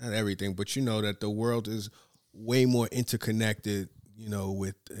not everything, but that the world is way more interconnected,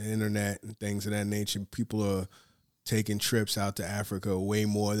 with the internet and things of that nature. People are taking trips out to Africa way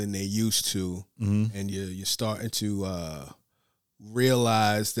more than they used to. Mm-hmm. And you're starting to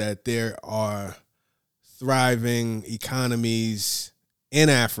realize that there are thriving economies in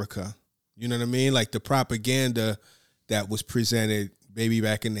Africa. You know what I mean? Like the propaganda that was presented maybe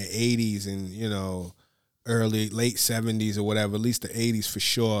back in the 80s and, late 70s or whatever, at least the 80s for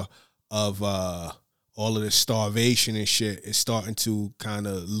sure, of all of the starvation and shit is starting to kind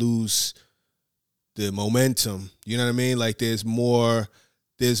of lose the momentum. You know what I mean? Like there's more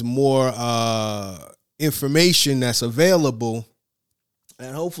information that's available,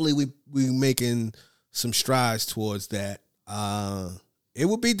 and hopefully we making some strides towards that. It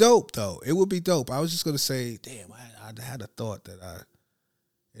would be dope, though. It would be dope. I was just gonna say, damn, I had a thought that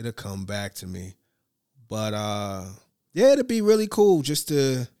it'll come back to me, but it'd be really cool just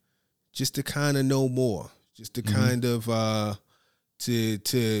to kind of know more, just to kind of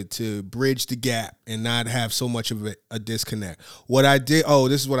to bridge the gap and not have so much of a disconnect. What I did,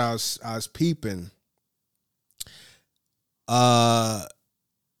 this is what I was peeping.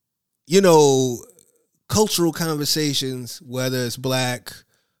 Cultural conversations, whether it's Black,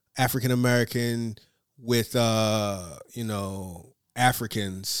 African American, with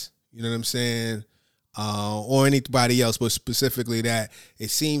Africans, you know what I'm saying, or anybody else, but specifically that,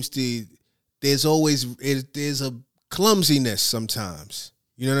 it seems there's a clumsiness sometimes.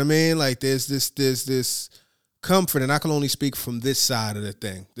 You know what I mean? Like there's this comfort, and I can only speak from this side of the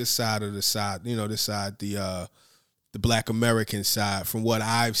thing, this side, the Black American side. From what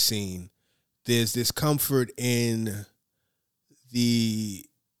I've seen, there's this comfort in the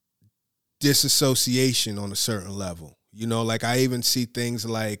disassociation on a certain level. Like I even see things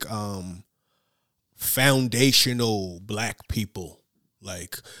like foundational Black people.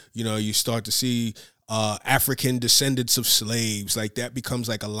 Like, you start to see African descendants of slaves. Like that becomes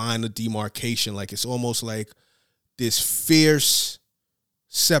like a line of demarcation. Like it's almost like this fierce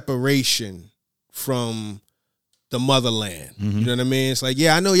separation from the motherland. Mm-hmm. You know what I mean? It's like,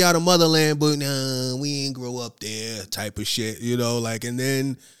 yeah, I know y'all the motherland, but nah, we ain't grow up there type of shit, like, and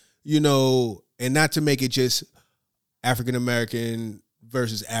then, and not to make it just African American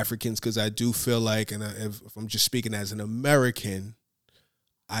versus Africans, because I do feel like, and if I'm just speaking as an American,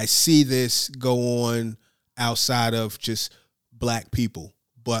 I see this go on outside of just Black people.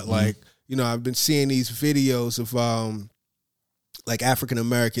 But like, I've been seeing these videos of like African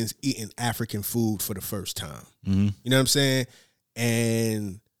Americans eating African food for the first time. Mm-hmm. You know what I'm saying?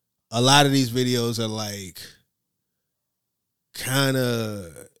 And a lot of these videos are like kind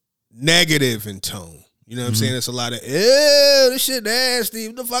of negative in tone. You know what I'm saying? It's a lot of, ew, this shit nasty.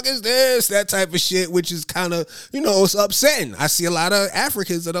 What the fuck is this? That type of shit, which is kind of, it's upsetting. I see a lot of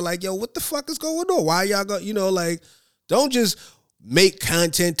Africans that are like, yo, what the fuck is going on? Why y'all go, don't just make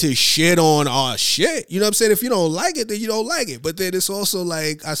content to shit on our shit. You know what I'm saying? If you don't like it, then you don't like it. But then it's also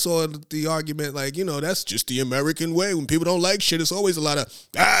like, I saw the argument like, that's just the American way. When people don't like shit, it's always a lot of,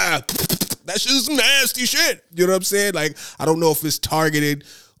 that shit's nasty shit. You know what I'm saying? Like, I don't know if it's targeted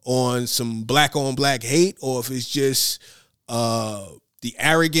on some black on black hate or if it's just the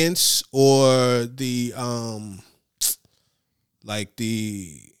arrogance or the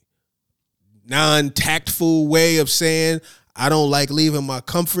the non-tactful way of saying I don't like leaving my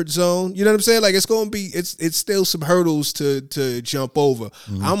comfort zone. You know what I'm saying? Like it's still some hurdles to jump over.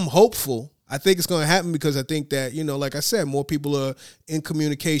 Mm-hmm. I'm hopeful. I think it's going to happen because I think that, like I said, more people are in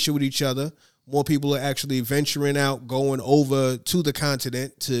communication with each other. More people are actually venturing out, going over to the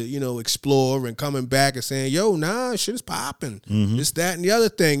continent to, explore and coming back and saying, yo, nah, shit is popping. Mm-hmm. This, that, and the other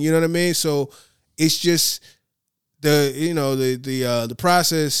thing. You know what I mean? So it's just the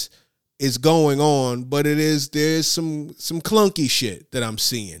process is going on, but there's some clunky shit that I'm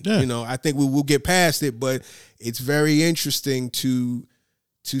seeing. Yeah. I think we will get past it, but it's very interesting to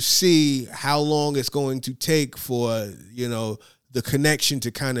see how long it's going to take for, the connection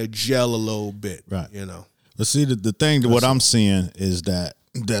to kind of gel a little bit, right? But see, the thing that what I'm seeing is that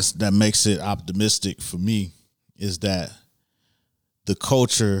makes it optimistic for me is that the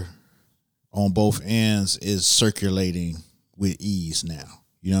culture on both ends is circulating with ease now.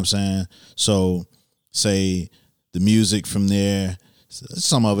 You know what I'm saying? So, say the music from there,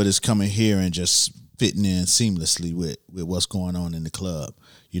 some of it is coming here and just fitting in seamlessly with what's going on in the club.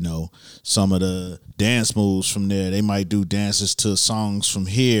 Some of the dance moves from there, they might do dances to songs from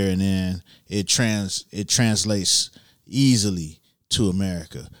here, and then it translates easily to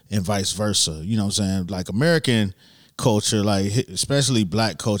America and vice versa. You know what I'm saying? Like American culture, like especially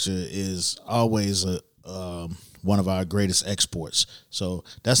black culture, is always one of our greatest exports. So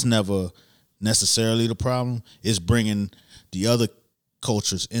that's never necessarily the problem. It's bringing the other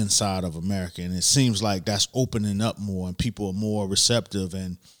cultures inside of America, and it seems like that's opening up more, and people are more receptive,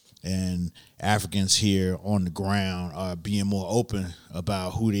 and Africans here on the ground are being more open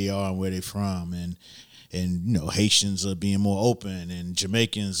about who they are and where they're from, and Haitians are being more open, and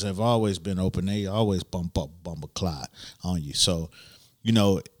Jamaicans have always been open. They always bump a clot on you. So,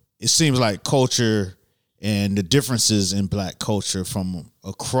 it seems like culture and the differences in black culture from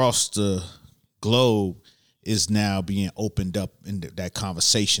across the globe is now being opened up, and that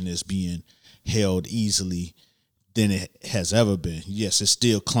conversation is being held easily than it has ever been. Yes, it's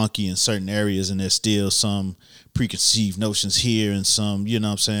still clunky in certain areas, and there's still some preconceived notions here and some,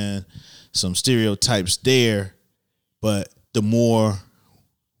 some stereotypes there. But the more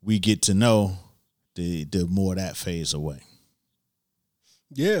we get to know, the more that fades away.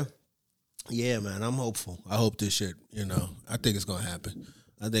 Yeah. Yeah, man, I'm hopeful. I hope this shit, I think it's going to happen.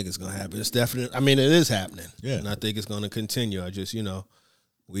 It's definitely, it is happening. Yeah. And I think it's going to continue. I just,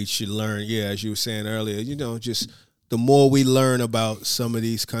 we should learn, as you were saying earlier, just the more we learn about some of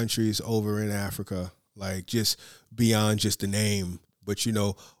these countries over in Africa, like just beyond just the name, but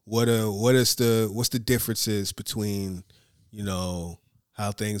what's the differences between,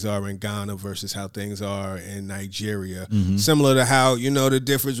 how things are in Ghana versus how things are in Nigeria. Mm-hmm. Similar to how, the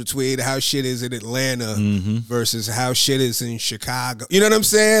difference between how shit is in Atlanta versus how shit is in Chicago. You know what I'm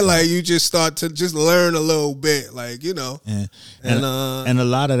saying? Like, you just start to just learn a little bit, like, And a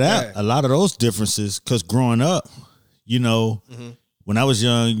lot of that, a lot of those differences, because growing up, when I was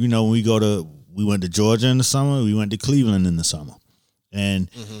young, we went to Georgia in the summer, we went to Cleveland in the summer.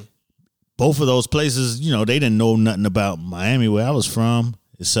 And both of those places, they didn't know nothing about Miami, where I was from,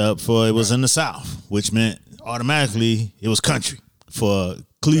 except for it was in the South, which meant automatically it was country for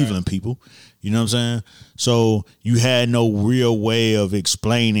Cleveland people. You know what I'm saying? So you had no real way of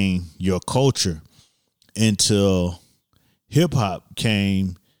explaining your culture until hip-hop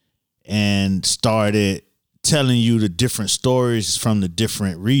came and started telling you the different stories from the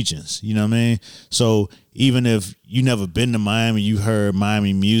different regions. You know what I mean? So even if you never been to Miami, you heard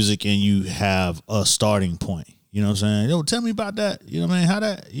Miami music and you have a starting point. You know what I'm saying? Yo, tell me about that. You know what I mean? How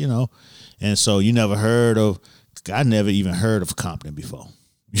that, And so you never heard of, I never even heard of Compton before.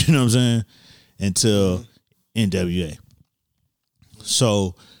 You know what I'm saying? Until NWA.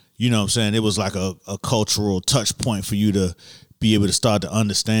 So, you know what I'm saying? It was like a cultural touch point for you to be able to start to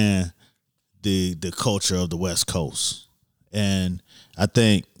understand the culture of the West Coast. And I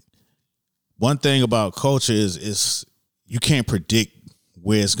think one thing about culture is you can't predict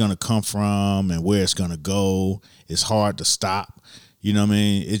where it's going to come from and where it's going to go. It's hard to stop. You know what I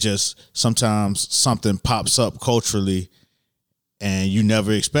mean? It just sometimes something pops up culturally and you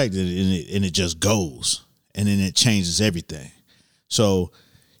never expected it, and it just goes, and then it changes everything. So,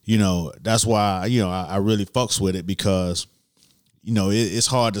 you know, that's why, you know, I really fucks with it, because, you know, it's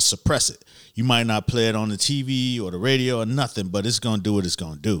hard to suppress it. You might not play it on the TV or the radio or nothing, but it's going to do what it's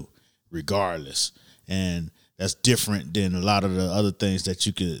going to do regardless. And that's different than a lot of the other things that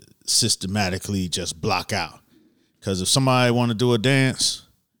you could systematically just block out. Because if somebody want to do a dance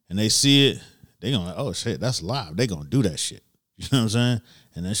and they see it, they going to like, oh, shit, that's live. They going to do that shit. You know what I'm saying?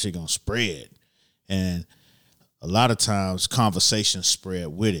 And that shit going to spread. And a lot of times conversations spread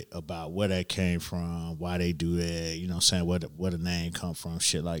with it about where that came from, why they do that, you know what I'm saying, where the name come from,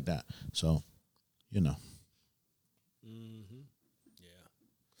 shit like that. So, you know. Mm-hmm.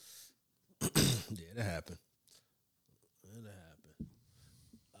 Yeah. Yeah, that happened.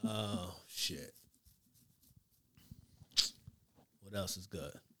 Oh, shit. What else is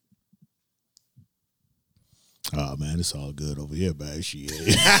good? Oh, man, it's all good over here, man. Shit. Shit.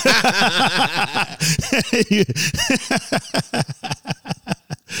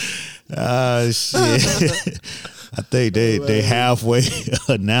 I think they halfway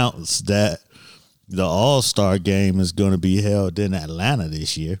announced that the All-Star game is going to be held in Atlanta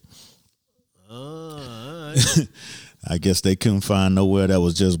this year. Oh, all right. I guess they couldn't find nowhere that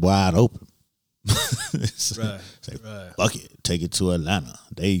was just wide open. Right. Fuck it, take it to Atlanta.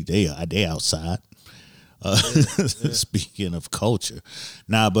 They outside. Speaking of culture,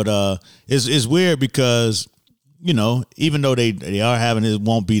 but it's weird because, you know, even though they are having it,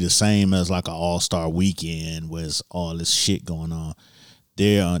 won't be the same as like an All-Star weekend where it's all this shit going on.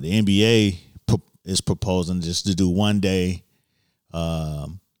 The NBA is proposing just to do one day,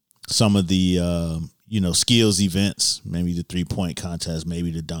 some of the skills events, maybe the 3-point contest,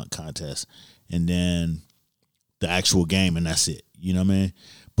 maybe the dunk contest, and then the actual game, and that's it. You know what I mean?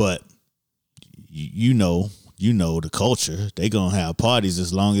 But you know the culture. They gonna have parties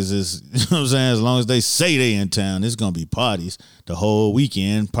as long as it's, you know what I'm saying, as long as they say they in town, it's gonna be parties the whole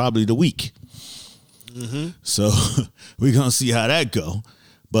weekend, probably the week. Mm-hmm. So we're gonna see how that go.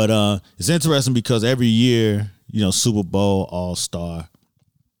 But it's interesting because every year, you know, Super Bowl, All-Star,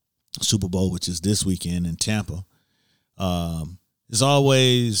 Super Bowl, which is this weekend in Tampa, it's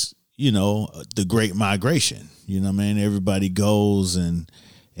always, you know, the great migration. You know what I mean? Everybody goes and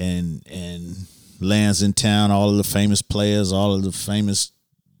lands in town, all of the famous players, all of the famous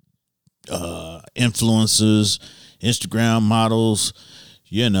influencers, Instagram models,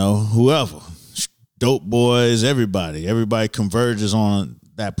 you know, whoever, dope boys, everybody converges on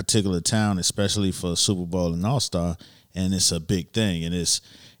that particular town, especially for Super Bowl and All-Star, and it's a big thing.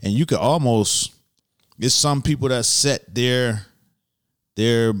 And you could almost, it's some people that set their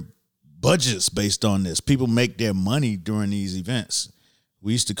budgets based on this. People make their money during these events.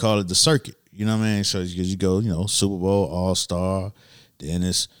 We used to call it the circuit. You know what I mean? So you go, you know, Super Bowl, All-Star, then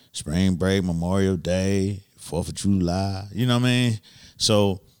it's spring break, Memorial Day, 4th of July. You know what I mean?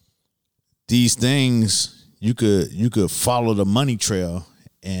 So these things, you could follow the money trail,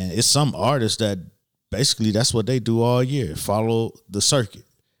 and it's some artists that basically that's what they do all year, follow the circuit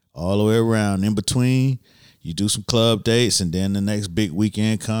all the way around. In between, you do some club dates, and then the next big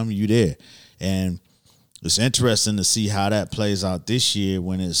weekend come, you there. And it's interesting to see how that plays out this year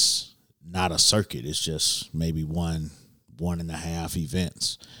when it's not a circuit. It's just maybe one and a half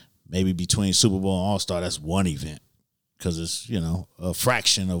events. Maybe between Super Bowl and All-Star, that's one event because it's, you know, a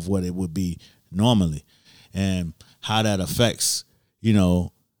fraction of what it would be normally. And how that affects, you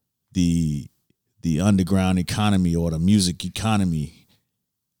know, the underground economy or the music economy,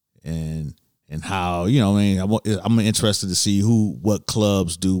 and how, you know, I mean, I'm interested to see what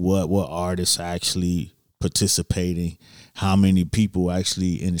clubs do what artists actually participating, how many people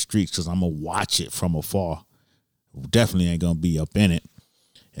actually in the streets, because I'm going to watch it from afar. Definitely ain't going to be up in it.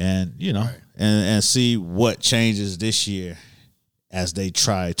 And, you know, right. and see what changes this year as they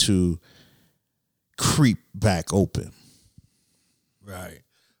try to creep back open. Right.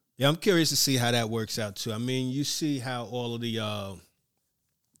 Yeah, I'm curious to see how that works out, too. I mean, you see how all of the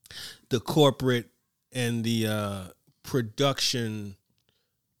corporate and the production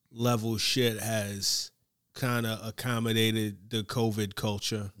level shit has kind of accommodated the COVID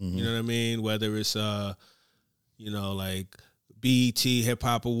culture. Mm-hmm. You know what I mean? Whether it's, you know, like BET Hip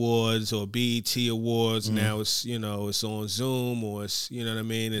Hop Awards or BET Awards. Mm-hmm. Now it's, you know, it's on Zoom, or it's, you know what I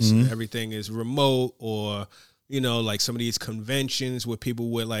mean? It's everything is remote, or, you know, like some of these conventions where people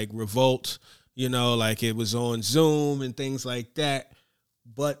would like revolt, you know, like it was on Zoom and things like that.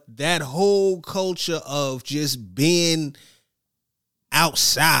 But that whole culture of just being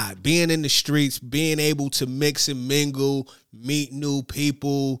outside, being in the streets, being able to mix and mingle, meet new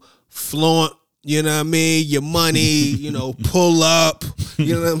people, flaunt, you know what I mean, your money, pull up,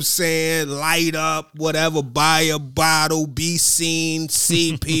 you know what I'm saying, light up, whatever, buy a bottle, be seen,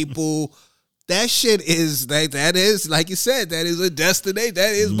 see people. That shit is that is, like you said, that is a destination. That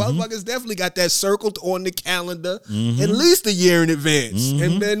is, motherfuckers definitely got that circled on the calendar at least a year in advance,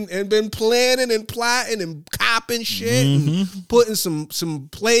 and been planning and plotting and copping shit and putting some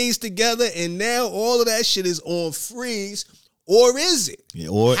plays together, and now all of that shit is on freeze. Or is it? Yeah,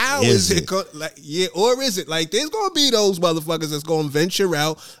 or how is it? Or is it? Like, there's gonna be those motherfuckers that's gonna venture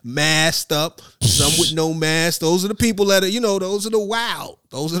out, masked up, some with no mask. Those are the people that are, those are the wild.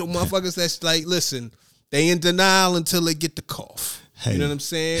 Those are the motherfuckers that's like, listen, they in denial until they get the cough. Hey. You know what I'm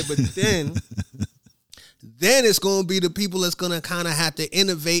saying? But then it's gonna be the people that's gonna kind of have to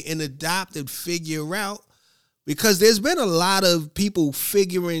innovate and adopt and figure out, because there's been a lot of people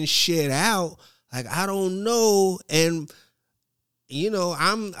figuring shit out. Like, I don't know, and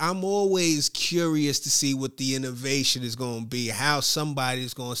I'm always curious to see what the innovation is going to be, how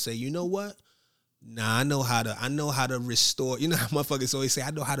somebody's going to say, you know what? Nah, I know how to restore. You know how motherfuckers always say,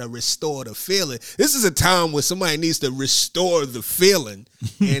 I know how to restore the feeling. This is a time where somebody needs to restore the feeling.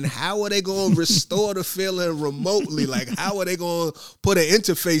 And how are they going to restore the feeling remotely? Like, how are they going to put an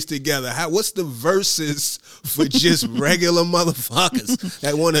interface together? What's the verses for just regular motherfuckers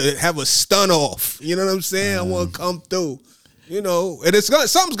that want to have a stun off? You know what I'm saying? I want to come through. And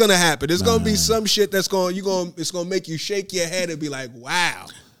something's gonna happen. There's gonna be some shit that's it's gonna make you shake your head and be like, wow,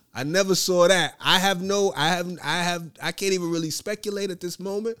 I never saw that. I can't even really speculate at this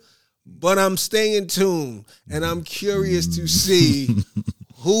moment, but I'm staying tuned and I'm curious to see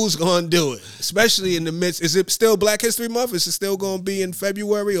who's gonna do it, especially in the midst. Is it still Black History Month? Is it still gonna be in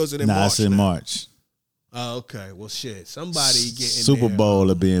February, or is it in March? Nah, it's in March. Oh, okay. Well, shit. Somebody getting Super Bowl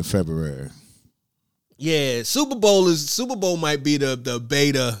will be in February. Yeah, Super Bowl might be the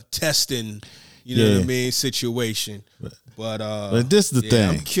beta testing, you know what I mean, situation. But this is the thing.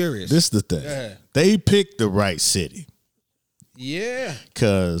 I'm curious. This is the thing. Yeah. They picked the right city. Yeah.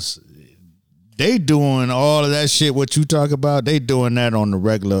 Cause they doing all of that shit, what you talk about, they doing that on the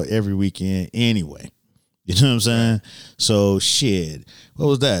regular every weekend anyway. You know what I'm saying? So shit. What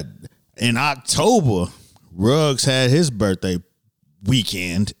was that? In October, Ruggs had his birthday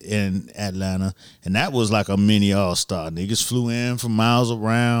weekend in Atlanta, and that was like a mini all-star. Niggas flew in from miles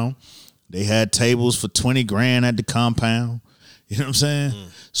around. They had tables for $20,000 at the compound. You know what I'm saying?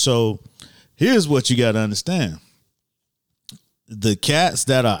 So here's what you got to understand. The cats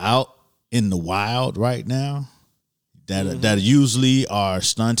that are out in the wild right now, that usually are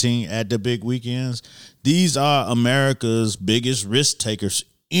stunting at the big weekends, these are America's biggest risk takers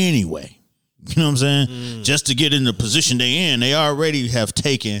anyway. You know what I'm saying? Just to get in the position they in, they already have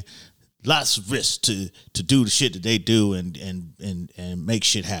taken lots of risks to do the shit that they do and make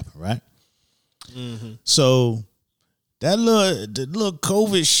shit happen, right? So the little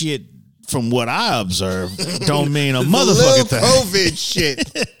COVID shit, from what I observed, don't mean a motherfucking thing. COVID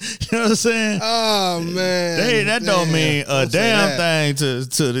shit. You know what I'm saying? Oh man, that don't mean a damn thing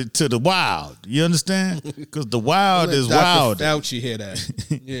to the wild. You understand? Because the wild is wild. Fauci hear that?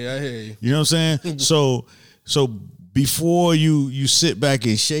 Yeah, I hear you. You know what I'm saying? So before you sit back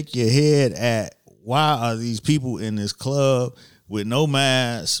and shake your head at why are these people in this club with no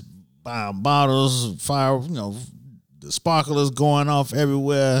masks, buying bottles, fire, the sparklers going off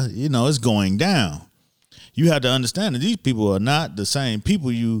everywhere, it's going down. You have to understand that these people are not the same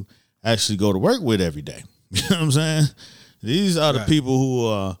people you actually go to work with every day. You know what I'm saying? These are the people who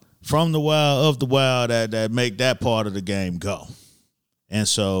are from the wild, of the wild, that make that part of the game go. And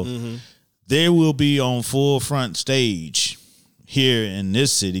so they will be on full front stage here in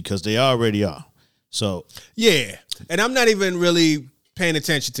this city because they already are. So yeah, and I'm not even really paying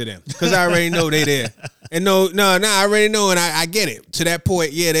attention to them because I already know they there. And no, I already know, and I get it. To that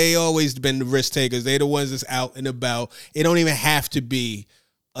point, yeah, they always been the risk takers. They the ones that's out and about. It don't even have to be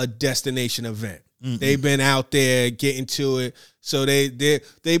a destination event. They've been out there getting to it. So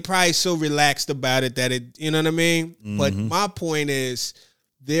they probably so relaxed about it that it, you know what I mean? But my point is,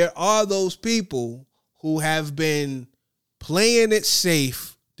 there are those people who have been playing it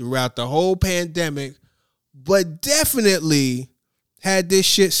safe throughout the whole pandemic, but definitely had this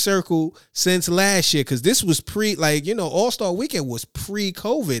shit circled since last year, because this was All-Star Weekend was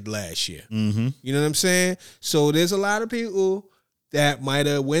pre-COVID last year. You know what I'm saying? So there's a lot of people that might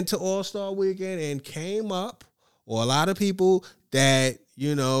have went to All-Star Weekend and came up, or a lot of people that,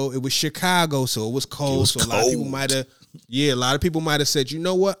 it was Chicago, so it was cold. A lot of people might have Yeah, a lot of people might have said, you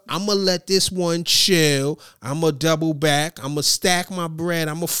know what? I'm going to let this one chill. I'm going to double back. I'm going to stack my bread.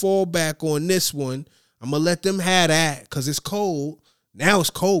 I'm going to fall back on this one. I'm going to let them have that because it's cold. Now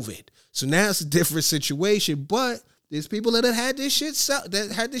it's COVID. So now it's a different situation. But there's people that have had this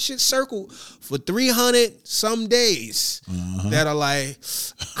shit circled for 300 some days that are like,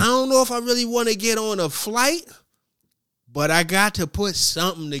 I don't know if I really want to get on a flight, but I got to put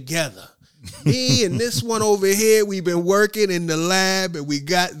something together. Me and this one over here, we've been working in the lab and we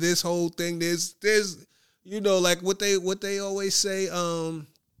got this whole thing. There's like what they always say,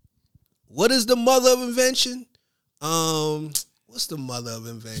 what is the mother of invention? What's the mother of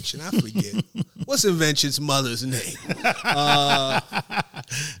invention? I forget. What's invention's mother's name? I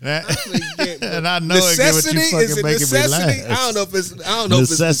forget. And I know necessity? It, what you fucking is it making necessity? Me laugh. I don't know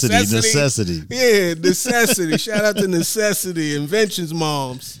if it's necessity. Yeah, necessity. Shout out to necessity, invention's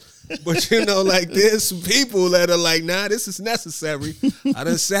moms. But like there's some people that are like, nah, this is necessary. I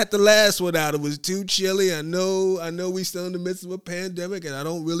done sat the last one out. It was too chilly. I know we still in the midst of a pandemic and I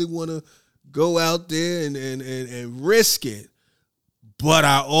don't really want to go out there and risk it. But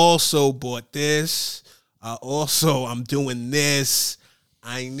I also bought this. I'm doing this.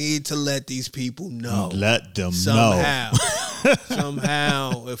 I need to let these people know. Let them somehow. know.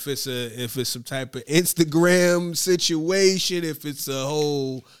 Somehow, if it's some type of Instagram situation, if it's a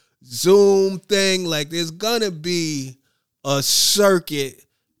whole Zoom thing, like there's gonna be a circuit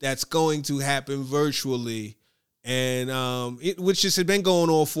that's going to happen virtually, and which has been going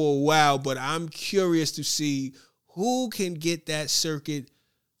on for a while. But I'm curious to see who can get that circuit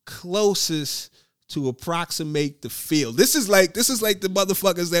closest to approximate the feel. This is like the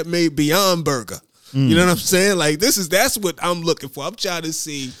motherfuckers that made Beyond Burger. You know what I'm saying? Like that's what I'm looking for. I'm trying to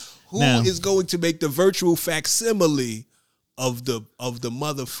see who is going to make the virtual facsimile of the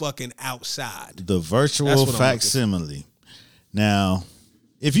motherfucking outside. The virtual facsimile. Now,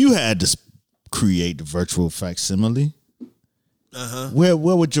 if you had to create the virtual facsimile, where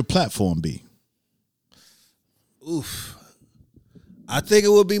would your platform be? Oof. I think it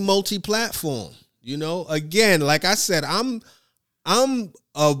would be multi-platform. Again, like I said, I'm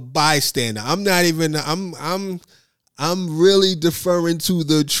a bystander. I'm not even. I'm really deferring to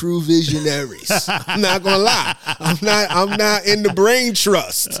the true visionaries. I'm not gonna lie. I'm not in the brain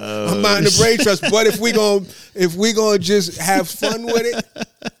trust. I'm not in the brain trust. But if we gonna just have fun with it,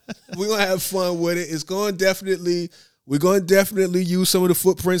 we're gonna have fun with it. We're going to definitely use some of the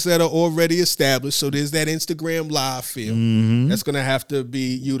footprints that are already established. So there's that Instagram live feel. That's going to have to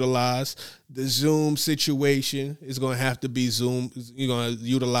be utilized. The Zoom situation is going to have to be you're going to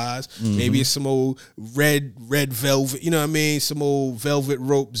utilize. Maybe it's some old red velvet, you know what I mean? Some old velvet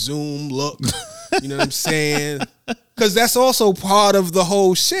rope Zoom look. You know what I'm saying? Because that's also part of the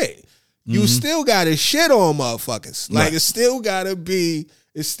whole shit. You still got to shit on motherfuckers. Like, it's still got to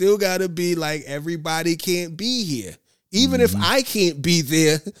be like everybody can't be here. Even if I can't be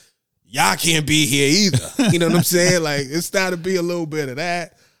there, y'all can't be here either. You know what I'm saying? Like, it's got to be a little bit of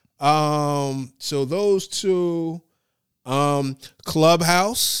that. So those two,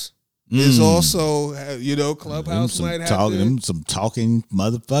 Clubhouse is also, Clubhouse might have some talking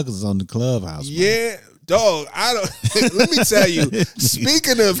motherfuckers on the Clubhouse. Yeah, man. Dog, I don't. Let me tell you.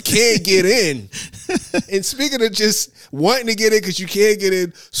 Speaking of can't get in, and speaking of just wanting to get in because you can't get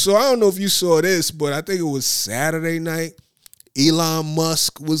in. So I don't know if you saw this, but I think it was Saturday night. Elon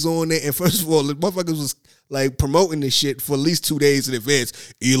Musk was on there, and first of all, the motherfuckers was like promoting this shit for at least 2 days in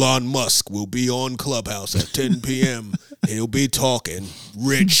advance. Elon Musk will be on Clubhouse at 10 p.m. He'll be talking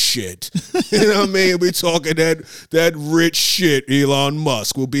rich shit. You know what I mean? He'll be talking that rich shit. Elon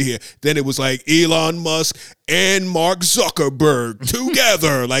Musk will be here. Then it was like Elon Musk and Mark Zuckerberg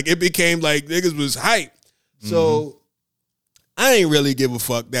together. Like, it became like niggas was hype. So I ain't really give a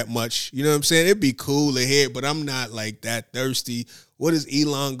fuck that much. You know what I'm saying? It'd be cool to hear, but I'm not like that thirsty. What is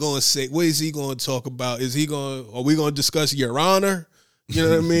Elon going to say? What is he going to talk about? Are we going to discuss Your Honor? You know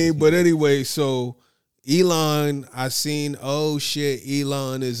what I mean? But anyway, so Elon, I seen, oh shit,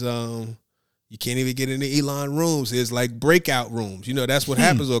 Elon is, you can't even get into Elon rooms. There's like breakout rooms. That's what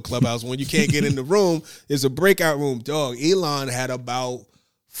happens on Clubhouse. When you can't get in the room, there's a breakout room. Dog, Elon had about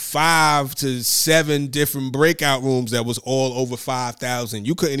 5 to 7 different breakout rooms that was all over 5,000.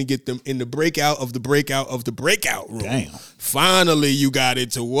 You couldn't get them in the breakout of the breakout of the breakout room. Damn. Finally, you got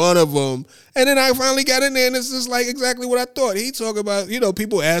into one of them. And then I finally got in there, and this is like exactly what I thought. He talk about,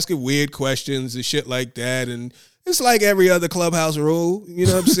 people asking weird questions and shit like that. And it's like every other Clubhouse rule. You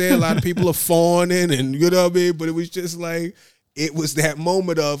know what I'm saying? A lot of people are fawning and, you know what I mean? But it was just like, it was that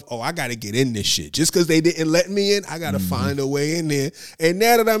moment of, oh, I got to get in this shit. Just because they didn't let me in, I got to find a way in there. And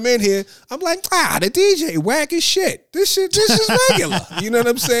now that I'm in here, I'm like, the DJ whack as shit. This is regular. You know what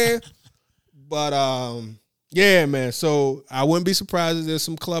I'm saying? But yeah, man. So I wouldn't be surprised if there's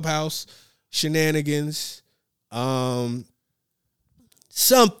some clubhouse shenanigans.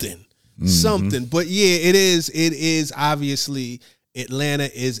 Something. But yeah, it is obviously Atlanta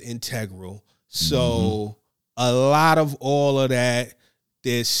is integral. So a lot of all of that,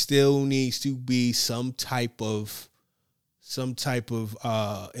 there still needs to be some type of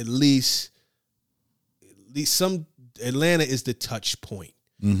at least some Atlanta is the touch point.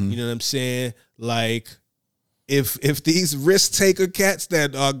 You know what I'm saying? Like if these risk taker cats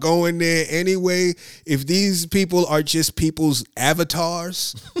that are going there anyway, if these people are just people's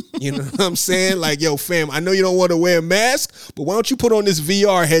avatars, you know what I'm saying? Like, yo, fam, I know you don't want to wear a mask, but why don't you put on this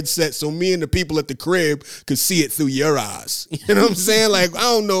VR headset so me and the people at the crib could see it through your eyes? You know what I'm saying? Like, I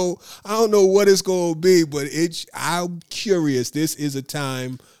don't know what it's gonna be, but I'm curious. This is a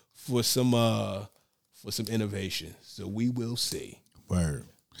time for some innovation. So we will see. Word.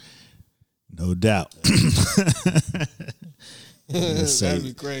 No doubt. That'd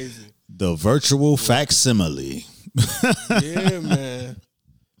be crazy. The virtual facsimile. Yeah, man.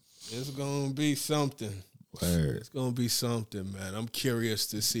 It's gonna be something. Word. It's gonna be something, man. I'm curious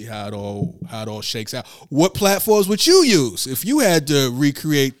to see how it all shakes out. What platforms would you use if you had to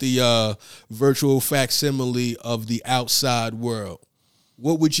recreate the virtual facsimile of the outside world?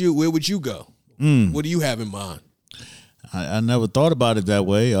 Where would you go? What do you have in mind? I never thought about it that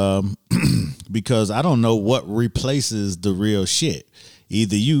way because I don't know what replaces the real shit.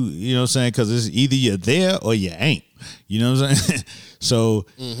 Either you know what I'm saying? Because it's either you're there or you ain't. You know what I'm saying? So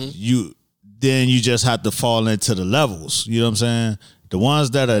you just have to fall into the levels. You know what I'm saying? The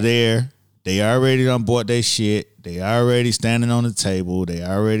ones that are there, they already done bought their shit. They already standing on the table. They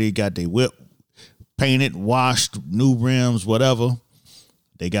already got their whip painted, washed, new rims, whatever.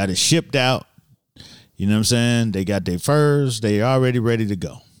 They got it shipped out. You know what I'm saying? They got their furs. They already ready to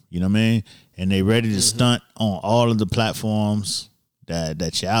go. You know what I mean? And they ready to stunt on all of the platforms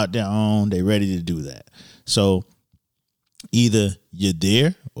that you're out there on. They ready to do that. So either you're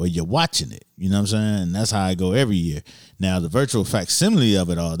there or you're watching it. You know what I'm saying? And that's how I go every year. Now, the virtual facsimile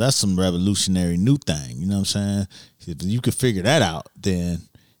of it all, that's some revolutionary new thing. You know what I'm saying? If you could figure that out, then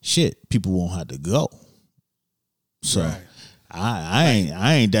shit, people won't have to go. So right. I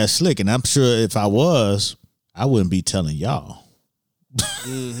ain't that slick, and I'm sure if I was, I wouldn't be telling y'all.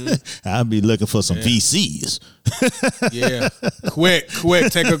 I'd be looking for some VCs. Yeah, quick,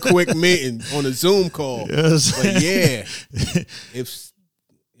 take a quick meeting on a Zoom call. Yes.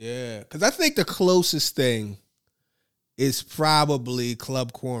 But because I think the closest thing is probably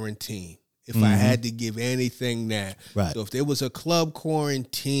club quarantine. If I had to give anything that, right. So if there was a club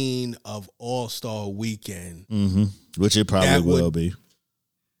quarantine of All-Star Weekend, which it probably will be.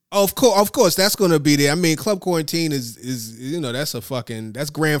 Of course, that's going to be there. I mean, club quarantine is that's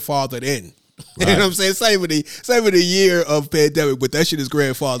grandfathered in. Right. You know what I'm saying? Same with the year of pandemic, but that shit is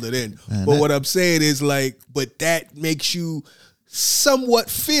grandfathered in. Man, but what I'm saying is but that makes you somewhat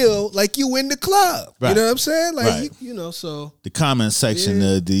feel like you in the club. Right. You know what I'm saying? Like, right. So the comment section,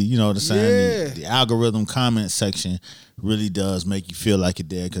 the algorithm comment section really does make you feel like you're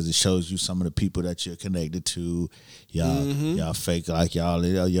there because it shows you some of the people that you're connected to. Y'all fake like y'all,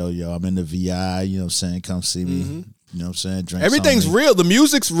 yo, I'm in the VI, you know what I'm saying? Come see me. You know what I'm saying? Drink Everything's something. real. The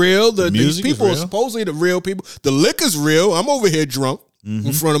music's real. These people real. are supposedly the real people. The liquor's real. I'm over here drunk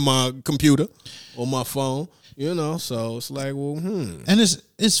in front of my computer or my phone. So it's like, well, And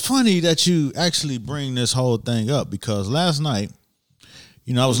it's funny that you actually bring this whole thing up because last night,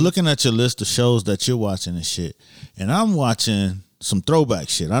 I was looking at your list of shows that you're watching and shit, and I'm watching some throwback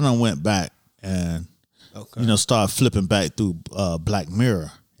shit. I done went back and, start flipping back through Black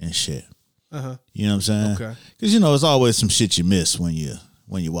Mirror and shit. You know what I'm saying? Okay. Because, it's always some shit you miss when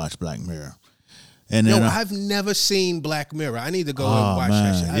you watch Black Mirror. And then, I've never seen Black Mirror. I need to go and watch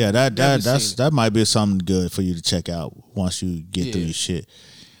that shit. Yeah, that might be something good for you to check out once you get through your shit.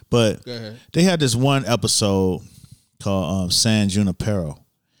 But they had this one episode called San Junipero,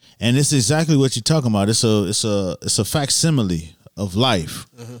 and it's exactly what you're talking about. It's a facsimile of life,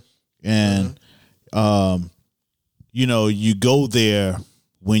 and you go there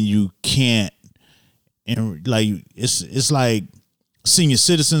when you can't, and like it's like senior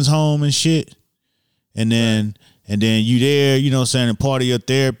citizens home and shit. And then you there, you know what I'm saying, and part of your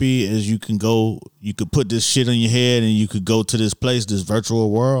therapy is you could put this shit on your head and you could go to this place, this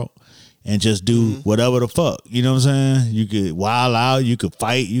virtual world, and just do whatever the fuck. You know what I'm saying? You could wild out, you could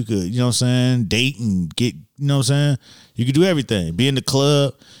fight, you could, you know what I'm saying, date and get, you know what I'm saying? You could do everything. Be in the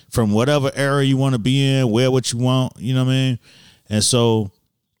club from whatever era you want to be in, wear what you want, you know what I mean? And so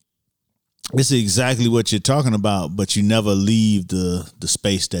it's exactly what you're talking about, but you never leave the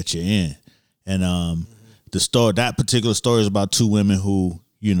space that you're in. And that particular story is about two women who,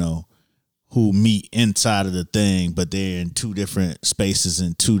 you know, who meet inside of the thing, but they're in two different spaces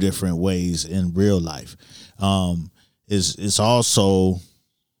in two different ways in real life. It's also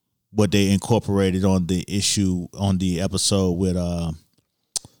what they incorporated on the issue on the episode with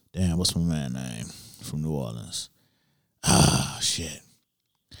what's my man name from New Orleans? Shit.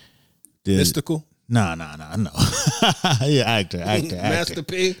 Mystical? No. Yeah, actor. Master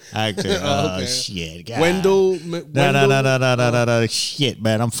P? Actor. Okay. Shit. God. Wendell? No. Shit,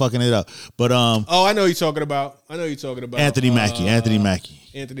 man. I'm fucking it up. But oh, I know you're talking about. Anthony Mackie.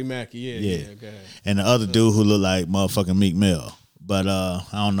 Anthony Mackie, yeah. Okay. And the other dude who looked like motherfucking Meek Mill. But I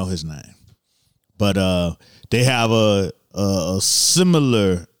don't know his name. But they have a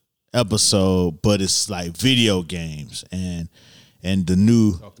similar episode, but it's like video games and the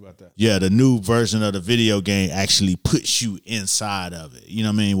new talked about that. Yeah, the new version of the video game actually puts you inside of it. You know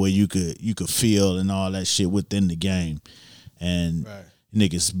what I mean? Where you could feel and all that shit within the game. And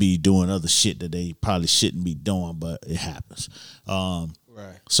niggas be doing other shit that they probably shouldn't be doing, but it happens.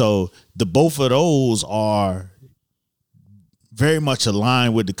 So the both of those are very much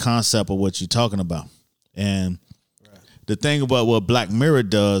aligned with the concept of what you're talking about. And the thing about what Black Mirror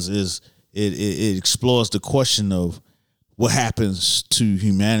does is it explores the question of what happens to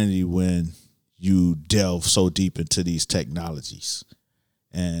humanity when you delve so deep into these technologies.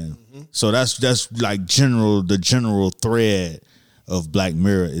 And so that's like the general thread of Black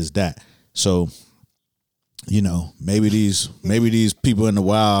Mirror is that. So, you know, maybe these people in the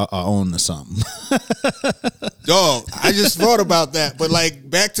wild are on to something. Dog, I just thought about that. But like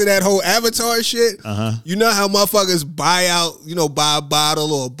back to that whole Avatar shit, you know how motherfuckers buy a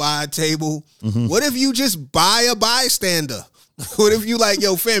bottle or buy a table? What if you just buy a bystander? What if you like,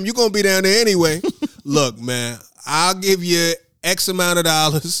 yo, fam, you gonna be down there anyway? Look, man, I'll give you X amount of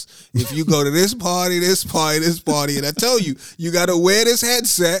dollars if you go to this party, and I tell you, you gotta wear this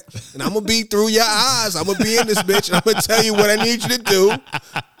headset, and I'm gonna be through your eyes. I'm gonna be in this bitch, and I'm gonna tell you what I need you to do.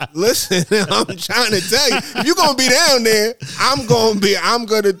 Listen, I'm trying to tell you, if you're gonna be down there, listen,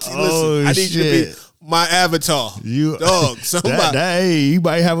 I need you to be my avatar. Dog, somebody. Hey, you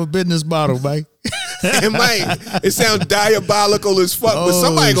might have a business model, Mike. It might. It sounds diabolical as fuck, but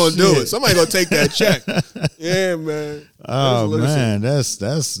somebody gonna do it. Somebody gonna take that check. Yeah, man. Oh man, that's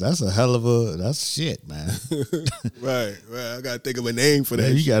a hell of that's shit, man. Right. I gotta think of a name for that.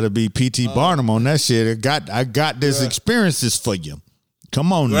 Man, you gotta be P.T. Barnum on that shit. I got this experiences for you.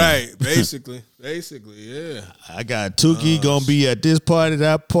 Come on, right? Now. Basically, yeah. I got Tukey gonna be at this party,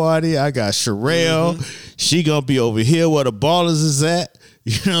 that party. I got Sherelle. She gonna be over here where the ballers is at.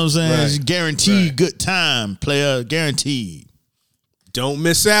 You know what I'm saying? Right. It's guaranteed good time, player. Guaranteed. Don't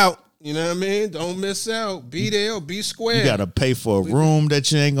miss out. You know what I mean? Don't miss out. Be there or be square. You gotta pay for a room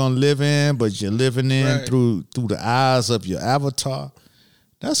that you ain't gonna live in, but you're living in through the eyes of your avatar.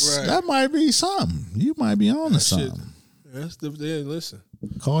 That might be something. You might be on to something. Listen.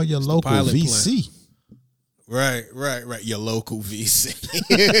 Call your local VC. Right. Your local VC.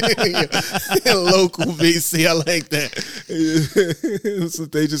 Your local VC. I like that. So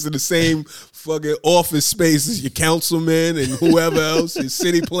they just in the same fucking office space as your councilman and whoever else, your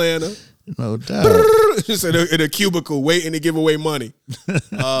city planner. No doubt. Just in a cubicle waiting to give away money.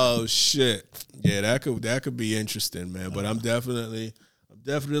 Oh shit. Yeah, that could be interesting, man. But I'm definitely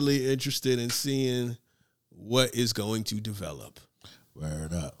interested in seeing what is going to develop.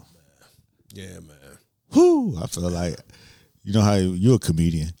 Word up. Yeah, man. Whew, I feel like, you know how you're a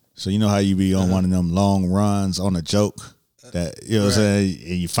comedian, so you know how you be on one of them long runs on a joke that, you know what I'm saying,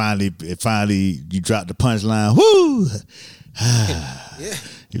 and you finally you drop the punchline. Whoo! Yeah.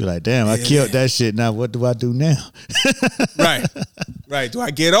 You be like, damn, I killed that shit. Now what do I do now? Right. Do I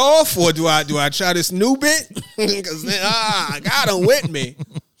get off or do I try this new bit? Because I got him with me.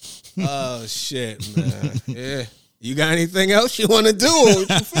 Oh shit, man. Yeah. You got anything else you want to do or what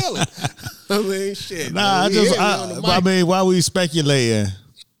you feeling? I mean, shit. Nah, while we speculating,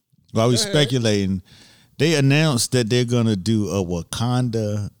 they announced that they're gonna do a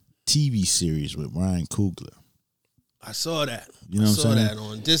Wakanda TV series with Ryan Coogler. I saw that. You know what I'm saying? That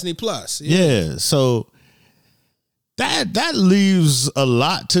on Disney Plus. Yeah, so that leaves a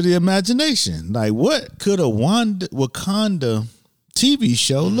lot to the imagination. Like, what could a Wakanda TV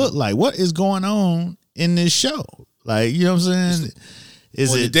show look like? What is going on in this show? Like, you know what I'm saying?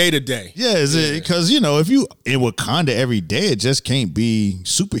 is on it the day to day? Yeah, is it because if you in Wakanda every day, it just can't be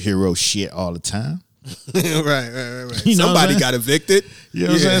superhero shit all the time. right. You know Somebody got evicted. You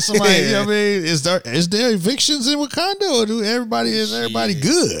know what I'm saying? Somebody, you know what I mean? Is there evictions in Wakanda, or is everybody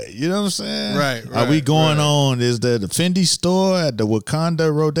good? You know what I'm saying? Right. Are we going on? Is there the Fendi store at the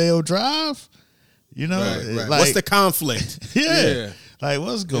Wakanda Rodeo Drive? You know, Right. like, What's the conflict? yeah. Like,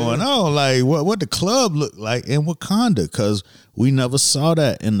 what's going on? Like, what the club look like in Wakanda? Because we never saw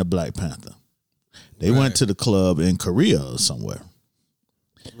that in the Black Panther. They went to the club in Korea or somewhere.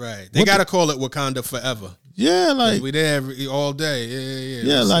 Right. They got to call it Wakanda forever. Yeah, like we there all day. Yeah.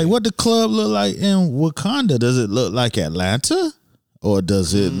 Yeah, like what the club look like in Wakanda? Does it look like Atlanta, or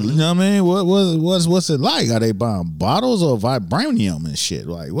does it? You know what I mean? What's it like? Are they buying bottles or vibranium and shit?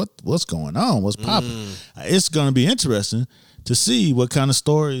 Like what's going on? What's popping? It's gonna be interesting to see what kind of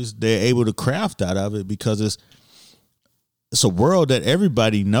stories they're able to craft out of it, because it's a world that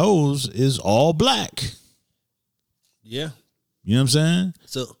everybody knows is all black. Yeah. You know what I'm saying?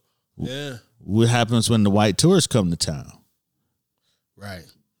 So yeah. What happens when the white tourists come to town? Right.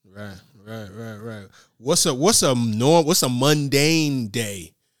 What's a mundane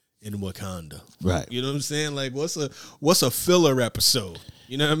day in Wakanda? Right. You know what I'm saying? Like what's a filler episode?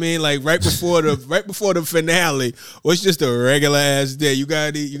 You know what I mean? Like right before the finale, what's just a regular ass day? You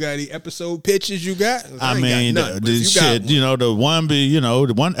got any episode pitches you got? I mean, the shit.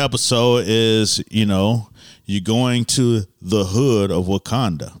 The one episode is you're going to the hood of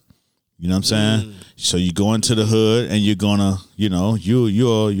Wakanda. You know what I'm saying? So you go into the hood and you're gonna,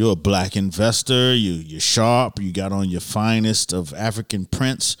 you're a black investor. You're sharp. You got on your finest of African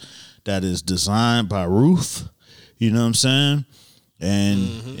prints that is designed by Ruth. You know what I'm saying? And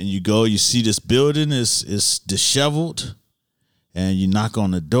you go, you see this building is disheveled, and you knock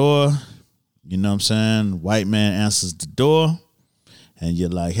on the door. You know what I'm saying? White man answers the door, and you're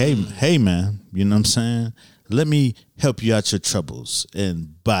like, hey man, you know what I'm saying? Let me help you out your troubles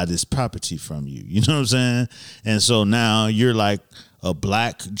and buy this property from you. You know what I'm saying? And so now you're like a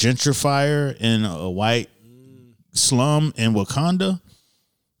black gentrifier in a white slum in Wakanda.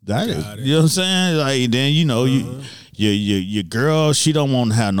 You know what I'm saying? Like then your girl, she don't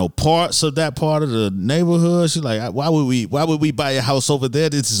want to have no parts of that part of the neighborhood. She's like, why would we buy a house over there?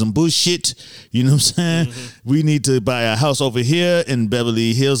 This is some bullshit. You know what I'm saying? We need to buy a house over here in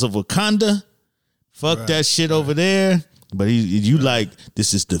Beverly Hills of Wakanda. Fuck that shit over there. But you like,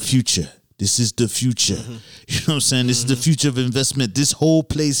 this is the future. This is the future. You know what I'm saying? This is the future of investment. This whole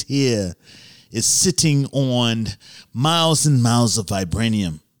place here is sitting on miles and miles of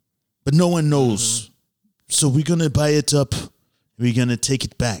vibranium. But no one knows. So we're going to buy it up. We're going to take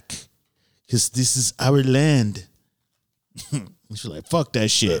it back. Because this is our land. She's like, fuck that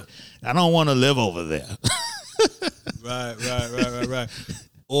shit. I don't want to live over there. Right.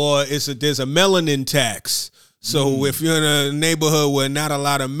 Or there's a melanin tax. So if you're in a neighborhood where not a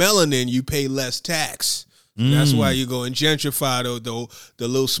lot of melanin, you pay less tax. That's why you go and gentrify the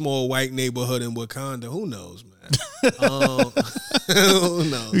little small white neighborhood in Wakanda. Who knows, man? Who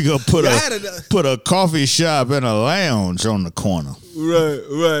knows? We gonna put a coffee shop and a lounge on the corner.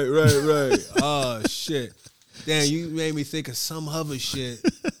 Right. Oh shit! Damn, you made me think of some other shit.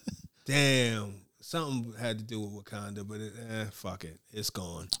 Damn. Something had to do with Wakanda, but fuck it. It's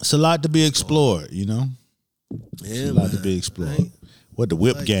gone. It's a lot to be explored, you know? Yeah, a lot to be explored. Right. What the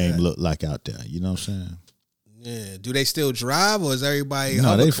whip game that look like out there, you know what I'm saying? Yeah. Do they still drive, or is everybody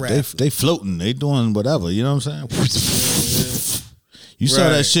they floating. They doing whatever, you know what I'm saying? You saw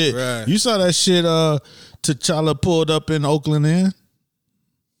that shit. Right. You saw that shit T'Challa pulled up in Oakland Inn?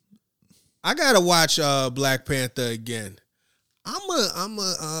 I gotta watch Black Panther again.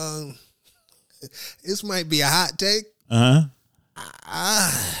 This might be a hot take.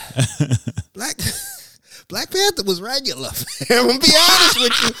 Black Panther was regular. I'm gonna be honest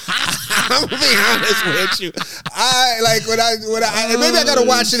with you. Maybe I gotta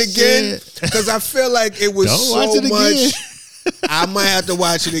watch it again because I feel like it was so much. I might have to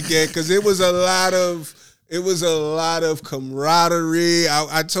watch it again because it was a lot of camaraderie.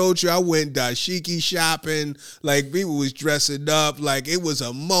 I told you I went dashiki shopping. Like people was dressing up. Like it was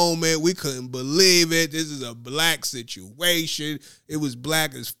a moment. We couldn't believe it. This is a black situation. It was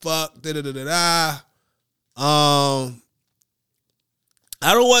black as fuck. I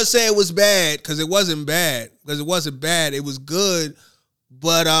don't want to say it was bad because it wasn't bad. It was good.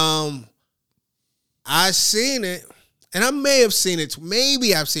 But I seen it, and I may have seen it.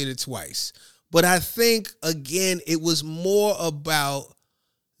 Maybe I've seen it twice. But I think, again, it was more about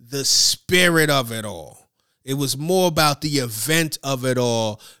the spirit of it all. It was more about the event of it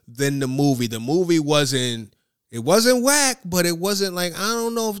all than the movie. The movie wasn't, It wasn't whack, but it wasn't like, I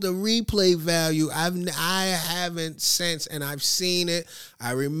don't know if the replay value, I haven't since, and I've seen it.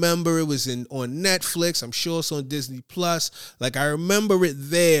 I remember it was on Netflix. I'm sure it's on Disney Plus. Like, I remember it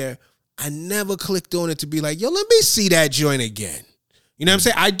there. I never clicked on it to be like, yo, let me see that joint again. You know what I'm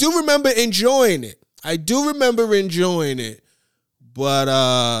saying? I do remember enjoying it. But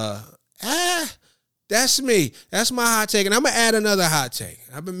that's me. That's my hot take. And I'm going to add another hot take.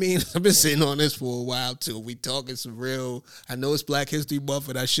 I've been sitting on this for a while, too. We talking some real, I know it's Black History Month,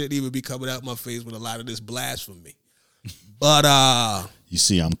 and I shouldn't even be coming out my face with a lot of this blasphemy. But, you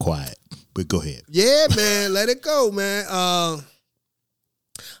see, I'm quiet, but go ahead. Yeah, man. Let it go, man.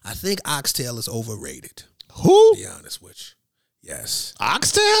 I think Oxtail is overrated. Who? To be honest with you. Yes.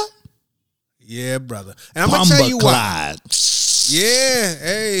 Oxtail? Yeah, brother. And I'm going to tell you why. Yeah,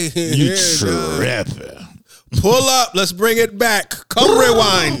 hey. You tripping. Pull up. Let's bring it back. Come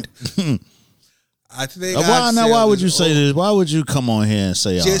rewind. I think. Why would you say this? Why would you come on here and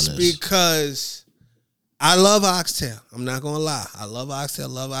say all this? Just because I love Oxtail. I'm not going to lie. I love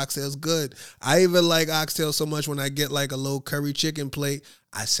Oxtail. Oxtail's good. I even like Oxtail so much when I get like a little curry chicken plate,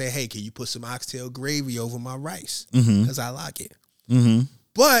 I say, hey, can you put some Oxtail gravy over my rice? Because I like it. Mm-hmm.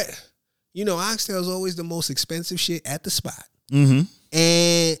 But, you know, Oxtail is always the most expensive shit at the spot. Mm-hmm.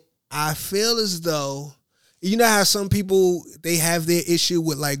 And I feel as though, you know how some people, they have their issue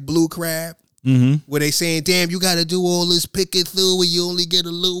with like blue crab, where they saying, damn, you got to do all this picking through where you only get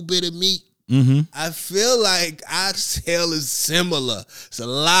a little bit of meat. Mm-hmm. I feel like Oxtail is similar. It's a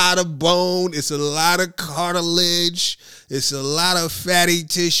lot of bone. It's a lot of cartilage. It's a lot of fatty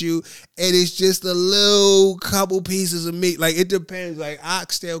tissue. And it's just a little couple pieces of meat. Like, it depends. Like,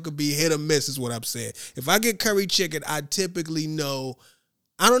 Oxtail could be hit or miss is what I'm saying. If I get curry chicken, I typically know,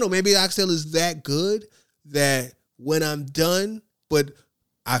 I don't know, maybe Oxtail is that good that when I'm done, but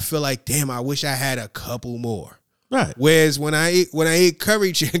I feel like, damn, I wish I had a couple more. Right. Whereas when I eat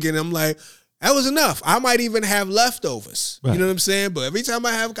curry chicken, I'm like, that was enough. I might even have leftovers. Right. You know what I'm saying? But every time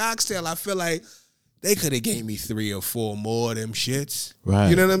I have Oxtail, I feel like they could have gave me 3 or 4 more of them shits. Right.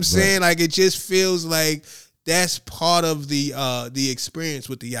 You know what I'm saying? Right. Like, it just feels like that's part of the experience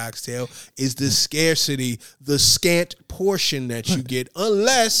with the Oxtail is the scarcity, the scant portion that you get,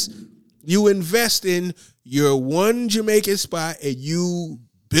 unless you invest in your one Jamaican spot and you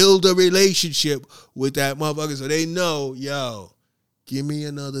build a relationship with that motherfucker so they know, yo, give me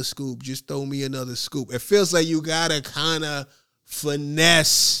another scoop. Just throw me another scoop. It feels like you got to kind of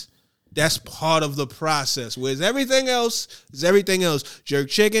finesse. That's part of the process. Whereas everything else is everything else. Jerk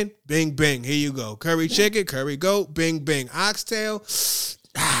chicken, bing, bing. Here you go. Curry chicken, curry goat, bing, bing. Oxtail,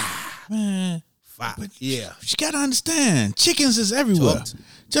 man. But yeah. You got to understand, chickens is everywhere.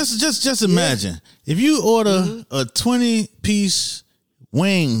 Just imagine. If you order a 20-piece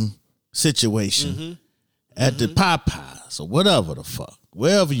wing situation at the Popeyes or whatever the fuck,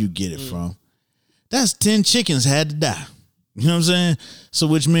 wherever you get it from, that's 10 chickens had to die. You know what I'm saying? So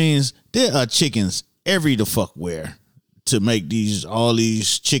which means there are chickens every the fuck where to make all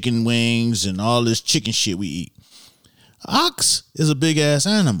these chicken wings and all this chicken shit we eat. Ox is a big ass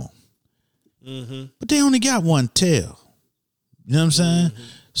animal, but they only got one tail. You know what I'm saying?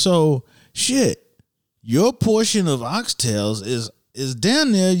 So shit, your portion of oxtails is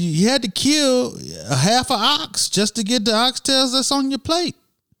down there. You had to kill a half an ox just to get the oxtails that's on your plate.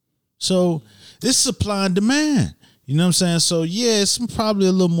 So this supply and demand. You know what I'm saying? So yeah, it's probably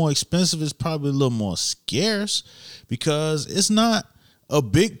a little more expensive. It's probably a little more scarce because it's not a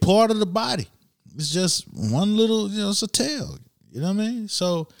big part of the body. It's just one little, it's a tail. You know what I mean?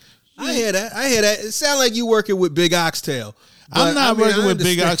 So yeah. I hear that. It sounds like you working with big oxtail. I'm not working with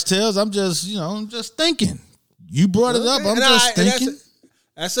big oxtails. I'm just thinking. You brought it up. I'm just thinking.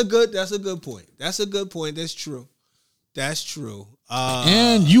 That's a good point. That's true. That's true.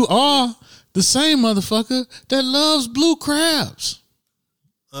 And you are the same motherfucker that loves blue crabs.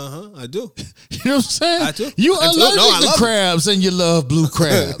 I do. You know what I'm saying? I do. You allergic to crabs and you love blue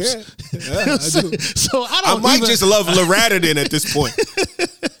crabs. I do. So I might just love Loratadine at this point.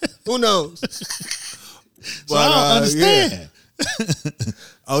 Who knows? So I don't understand. Yeah.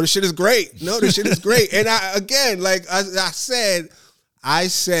 Oh, this shit is great. No, this shit is great. And I said,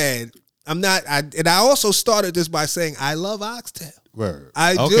 I'm not. I also started this by saying I love oxtail. Word.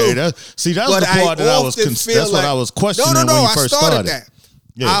 I do. That's the part that I was. That's what I was questioning when you first started. That.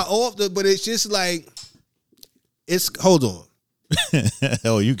 Yeah. But it's just like hold on.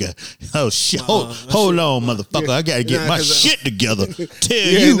 Shit. Hold on, motherfucker. I gotta get my shit together.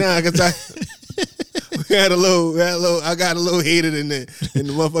 Because I got a little heated in the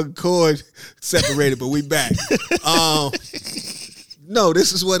motherfucking cord separated, but we back. No,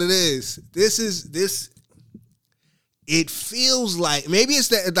 this is what it is. it feels like, maybe it's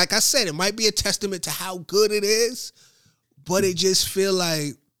that, like I said, it might be a testament to how good it is, but it just feel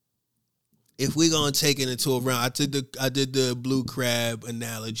like if we're gonna take it into a round, I did the blue crab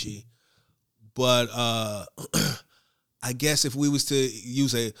analogy, but I guess if we was to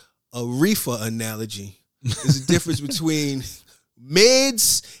use a reefer analogy, there's a difference between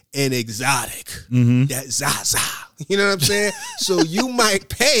mids and exotic. That Zaza. You know what I'm saying? So you might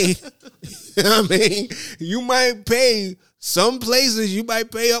pay, you know what I mean? You might pay, some places you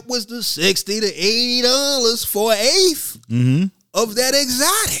might pay upwards to $60 to $80 for an eighth of that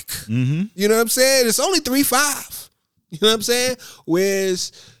exotic. You know what I'm saying? It's only $3.5. You know what I'm saying?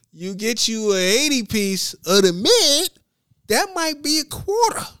 Whereas you get you an 80 piece of the mid, that might be a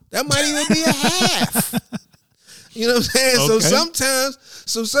quarter. That might even be a half. You know what I'm saying? Okay.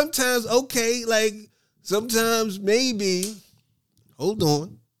 So sometimes, okay, like sometimes maybe, hold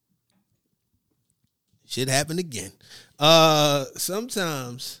on. Shit happened again.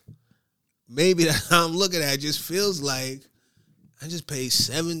 Sometimes maybe that I'm looking at it just feels like I just paid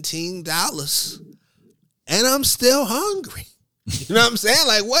 $17 and I'm still hungry. You know what I'm saying?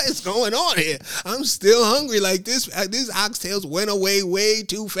 Like, what is going on here? I'm still hungry. Like, these oxtails went away way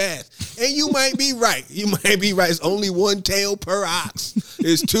too fast. And you might be right. You might be right. It's only one tail per ox.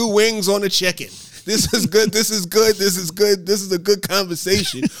 There's 2 wings on the chicken. This is good. This is good. This is good. This is a good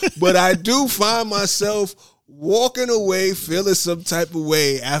conversation. But I do find myself walking away feeling some type of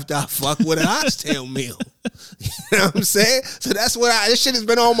way after I fuck with an oxtail meal. You know what I'm saying? So that's what this shit has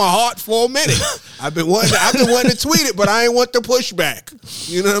been on my heart for a minute. I've been wanting to tweet it, but I ain't want the pushback.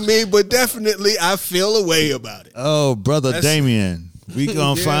 You know what I mean? But definitely I feel a way about it. Oh, brother Damien. We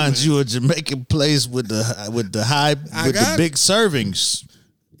gonna find you a Jamaican place with the big servings.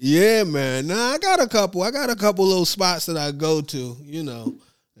 Yeah, man. Nah, I got a couple little spots that I go to, you know,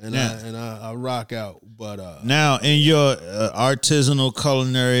 and I rock out. But now in your artisanal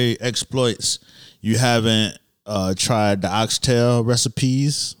culinary exploits, you haven't tried the oxtail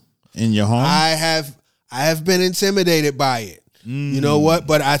recipes in your home? I have been intimidated by it. You know what?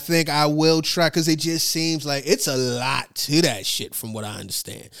 But I think I will try because it just seems like it's a lot to that shit from what I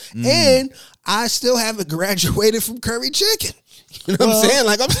understand. And I still haven't graduated from curry chicken. You know what I'm saying?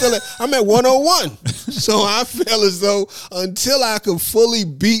 Like I'm at 101. So I feel as though until I can fully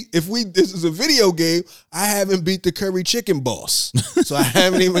beat, this is a video game, I haven't beat the curry chicken boss. So I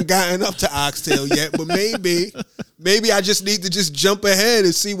haven't even gotten up to oxtail yet. But maybe I just need to just jump ahead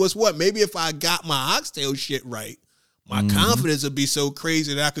and see what's what. Maybe if I got my oxtail shit right, my confidence would be so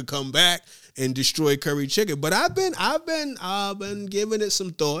crazy that I could come back and destroy curry chicken. But I've been giving it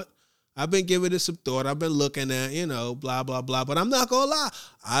some thought. I've been looking at, you know, blah, blah, blah. But I'm not going to lie.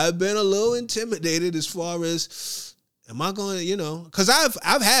 I've been a little intimidated as far as, am I going to, you know, because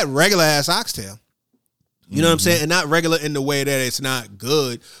I've had regular ass oxtail. You know what I'm saying? And not regular in the way that it's not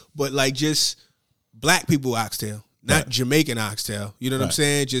good, but like just black people oxtail, not Jamaican oxtail. You know what I'm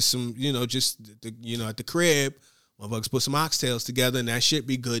saying? Just some, you know, at the crib, motherfuckers put some oxtails together and that shit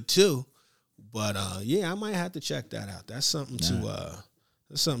be good too. But yeah, I might have to check that out. That's something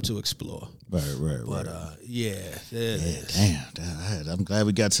to explore. Right. But yeah, there it is. Damn, I'm glad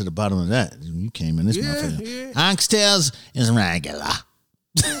we got to the bottom of that. You came in this motherfucker. Oxtails is regular.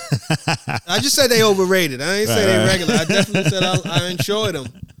 I just said they overrated. I ain't say they regular. I definitely said I enjoyed them.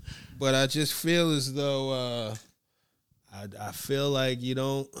 But I just feel as though I feel like you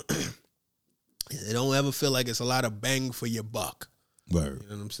don't it don't ever feel like it's a lot of bang for your buck. Right. You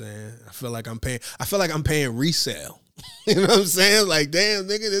know what I'm saying? I feel like I'm paying resale. You know what I'm saying? Like, damn,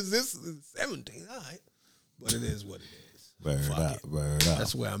 nigga, this is 17. All right. But it is what it is. Word up.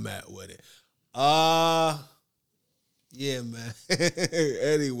 That's where I'm at with it. Yeah, man.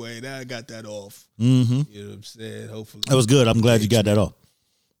 Anyway, now I got that off. Mm-hmm. You know what I'm saying? Hopefully. That was good. I'm glad you got that off.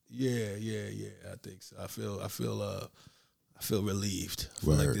 Yeah. I think so. I feel relieved. I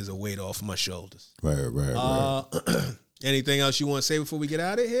feel like there's a weight off my shoulders. Right. Anything else you want to say before we get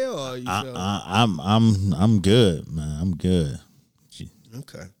out of here? Or you feel I'm good, man. I'm good.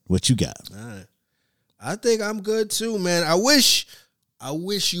 Okay. What you got? All right. I think I'm good too, man. I wish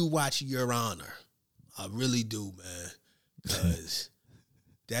you watch Your Honor. I really do, man. Because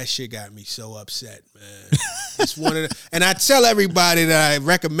that shit got me so upset, man. It's one of and I tell everybody that I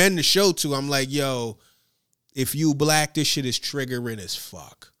recommend the show to, I'm like, yo, if you black, this shit is triggering as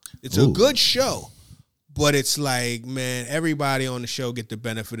fuck. It's a good show. But it's like, man, everybody on the show get the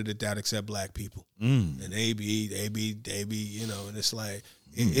benefit of the doubt except black people. And they be, you know, and it's like,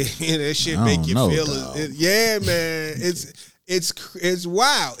 that shit make you feel, yeah, man. It's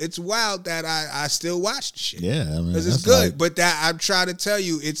wild. It's wild that I still watch the shit. Yeah, I mean, because it's good. Like, but that I'm trying to tell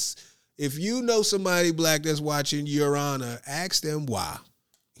you, it's if you know somebody black that's watching Your Honor, ask them why.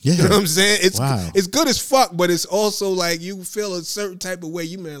 Yeah. You know what I'm saying? Wow. It's good as fuck, but it's also like you feel a certain type of way.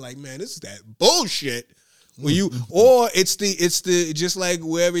 You like, man, this is that bullshit. When you or it's the just like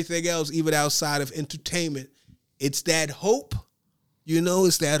with everything else, even outside of entertainment, it's that hope.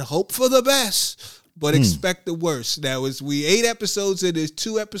 It's that hope for the best, but expect the worst. We 8 episodes and there's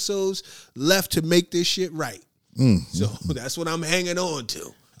 2 episodes left to make this shit right. So that's what I'm hanging on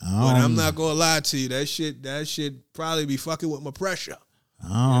to. But I'm not gonna lie to you, that shit probably be fucking with my pressure.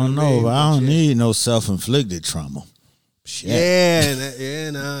 I don't know, but I don't need no self-inflicted trauma. Shit.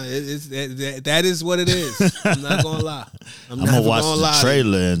 That is what it is. I'm not gonna lie. I'm gonna watch the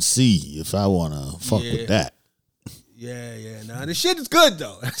trailer and see if I wanna fuck with that. Yeah. Nah, this shit is good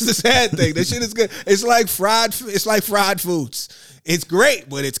though. That's the sad thing. This shit is good. It's like fried foods. It's great,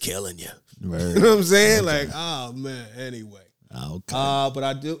 but it's killing you. Right. You know what I'm saying? Okay. Like, oh man. Anyway. Okay. But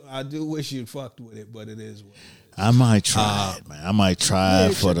I do wish you fucked with it, but it is what it is. I might try it, man. I might try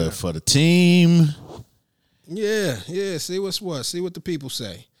it for the team. Yeah. See what's what. See what the people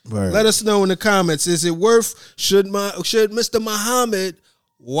say. Right. Let us know in the comments. Is it worth? Should Mr. Muhammad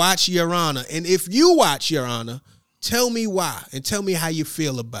watch Your Honor? And if you watch Your Honor, tell me why and tell me how you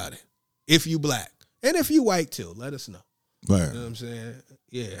feel about it. If you black and if you white too, let us know. Right. You know what I'm saying?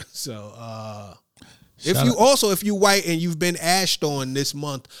 Yeah. So if you white and you've been ashed on this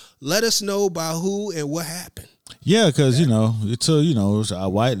month, let us know by who and what happened. Yeah, because our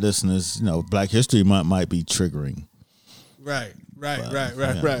white listeners, Black History Month might be triggering. Right.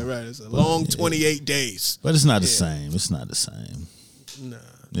 It's a long 28 days. But it's not the same. It's not the same. Nah.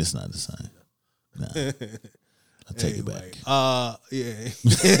 It's not the same. Nah. I'll take it back.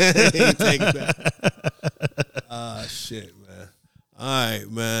 Take it back. Shit, man. All right,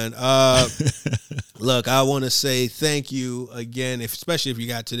 man. Look, I want to say thank you again, especially if you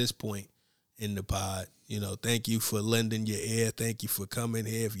got to this point in the pod. Thank you for lending your ear. Thank you for coming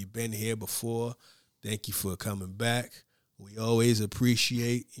here. If you've been here before, thank you for coming back. We always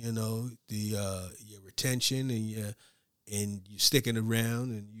appreciate, your retention and you sticking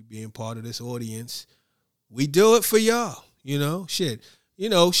around and you being part of this audience. We do it for y'all, shit.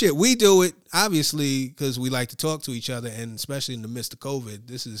 We do it obviously because we like to talk to each other, and especially in the midst of COVID,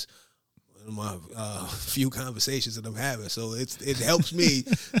 this is one of my few conversations that I'm having. So it helps me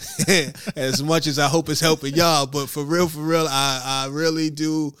as much as I hope it's helping y'all. But for real, I really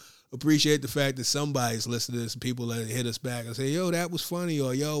do appreciate the fact that somebody's listening to this. People that hit us back and say, yo, that was funny,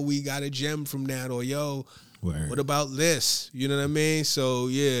 or yo, we got a gem from that, or yo, Word. What about this? You know what I mean? So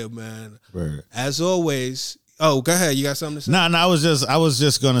yeah, man. Word. As always. Oh, go ahead. You got something to say? No, I was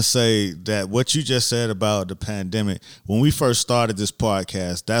just gonna say that what you just said about the pandemic. When we first started this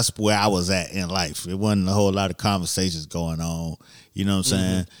podcast, that's where I was at in life. It wasn't a whole lot of conversations going on. You know what I'm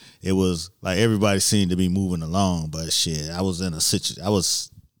saying? It was like everybody seemed to be moving along, but shit, I was in a space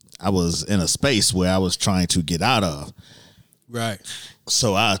where I was trying to get out of. Right.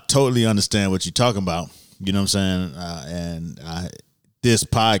 So I totally understand what you're talking about. You know what I'm saying? This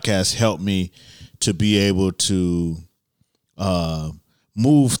podcast helped me to be able to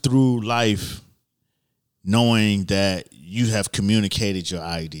move through life knowing that you have communicated your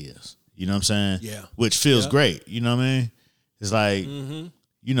ideas. You know what I'm saying? Yeah. Which feels great. You know what I mean? It's like,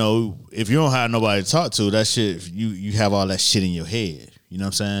 if you don't have nobody to talk to, that shit, you have all that shit in your head. You know what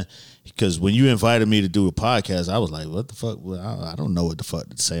I'm saying? Because when you invited me to do a podcast, I was like, what the fuck? Well, I don't know what the fuck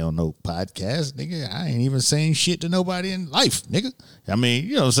to say on no podcast, nigga. I ain't even saying shit to nobody in life, nigga. I mean,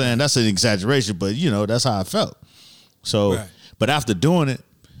 you know what I'm saying? That's an exaggeration, but, that's how I felt. So, right. But after doing it,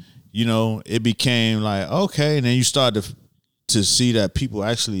 it became like, okay. And then you start to see that people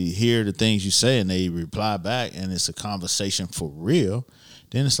actually hear the things you say and they reply back and it's a conversation for real.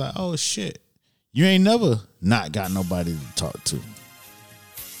 Then it's like, oh, shit. You ain't never not got nobody to talk to.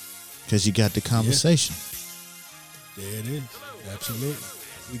 Because you got the conversation. Yeah. There it is. Absolutely.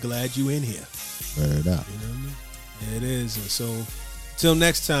 We glad you in here. Word up. You know what I mean? There it is. And so, till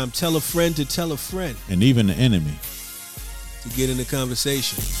next time, tell a friend to tell a friend. And even the enemy. To get in the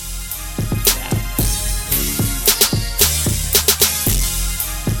conversation.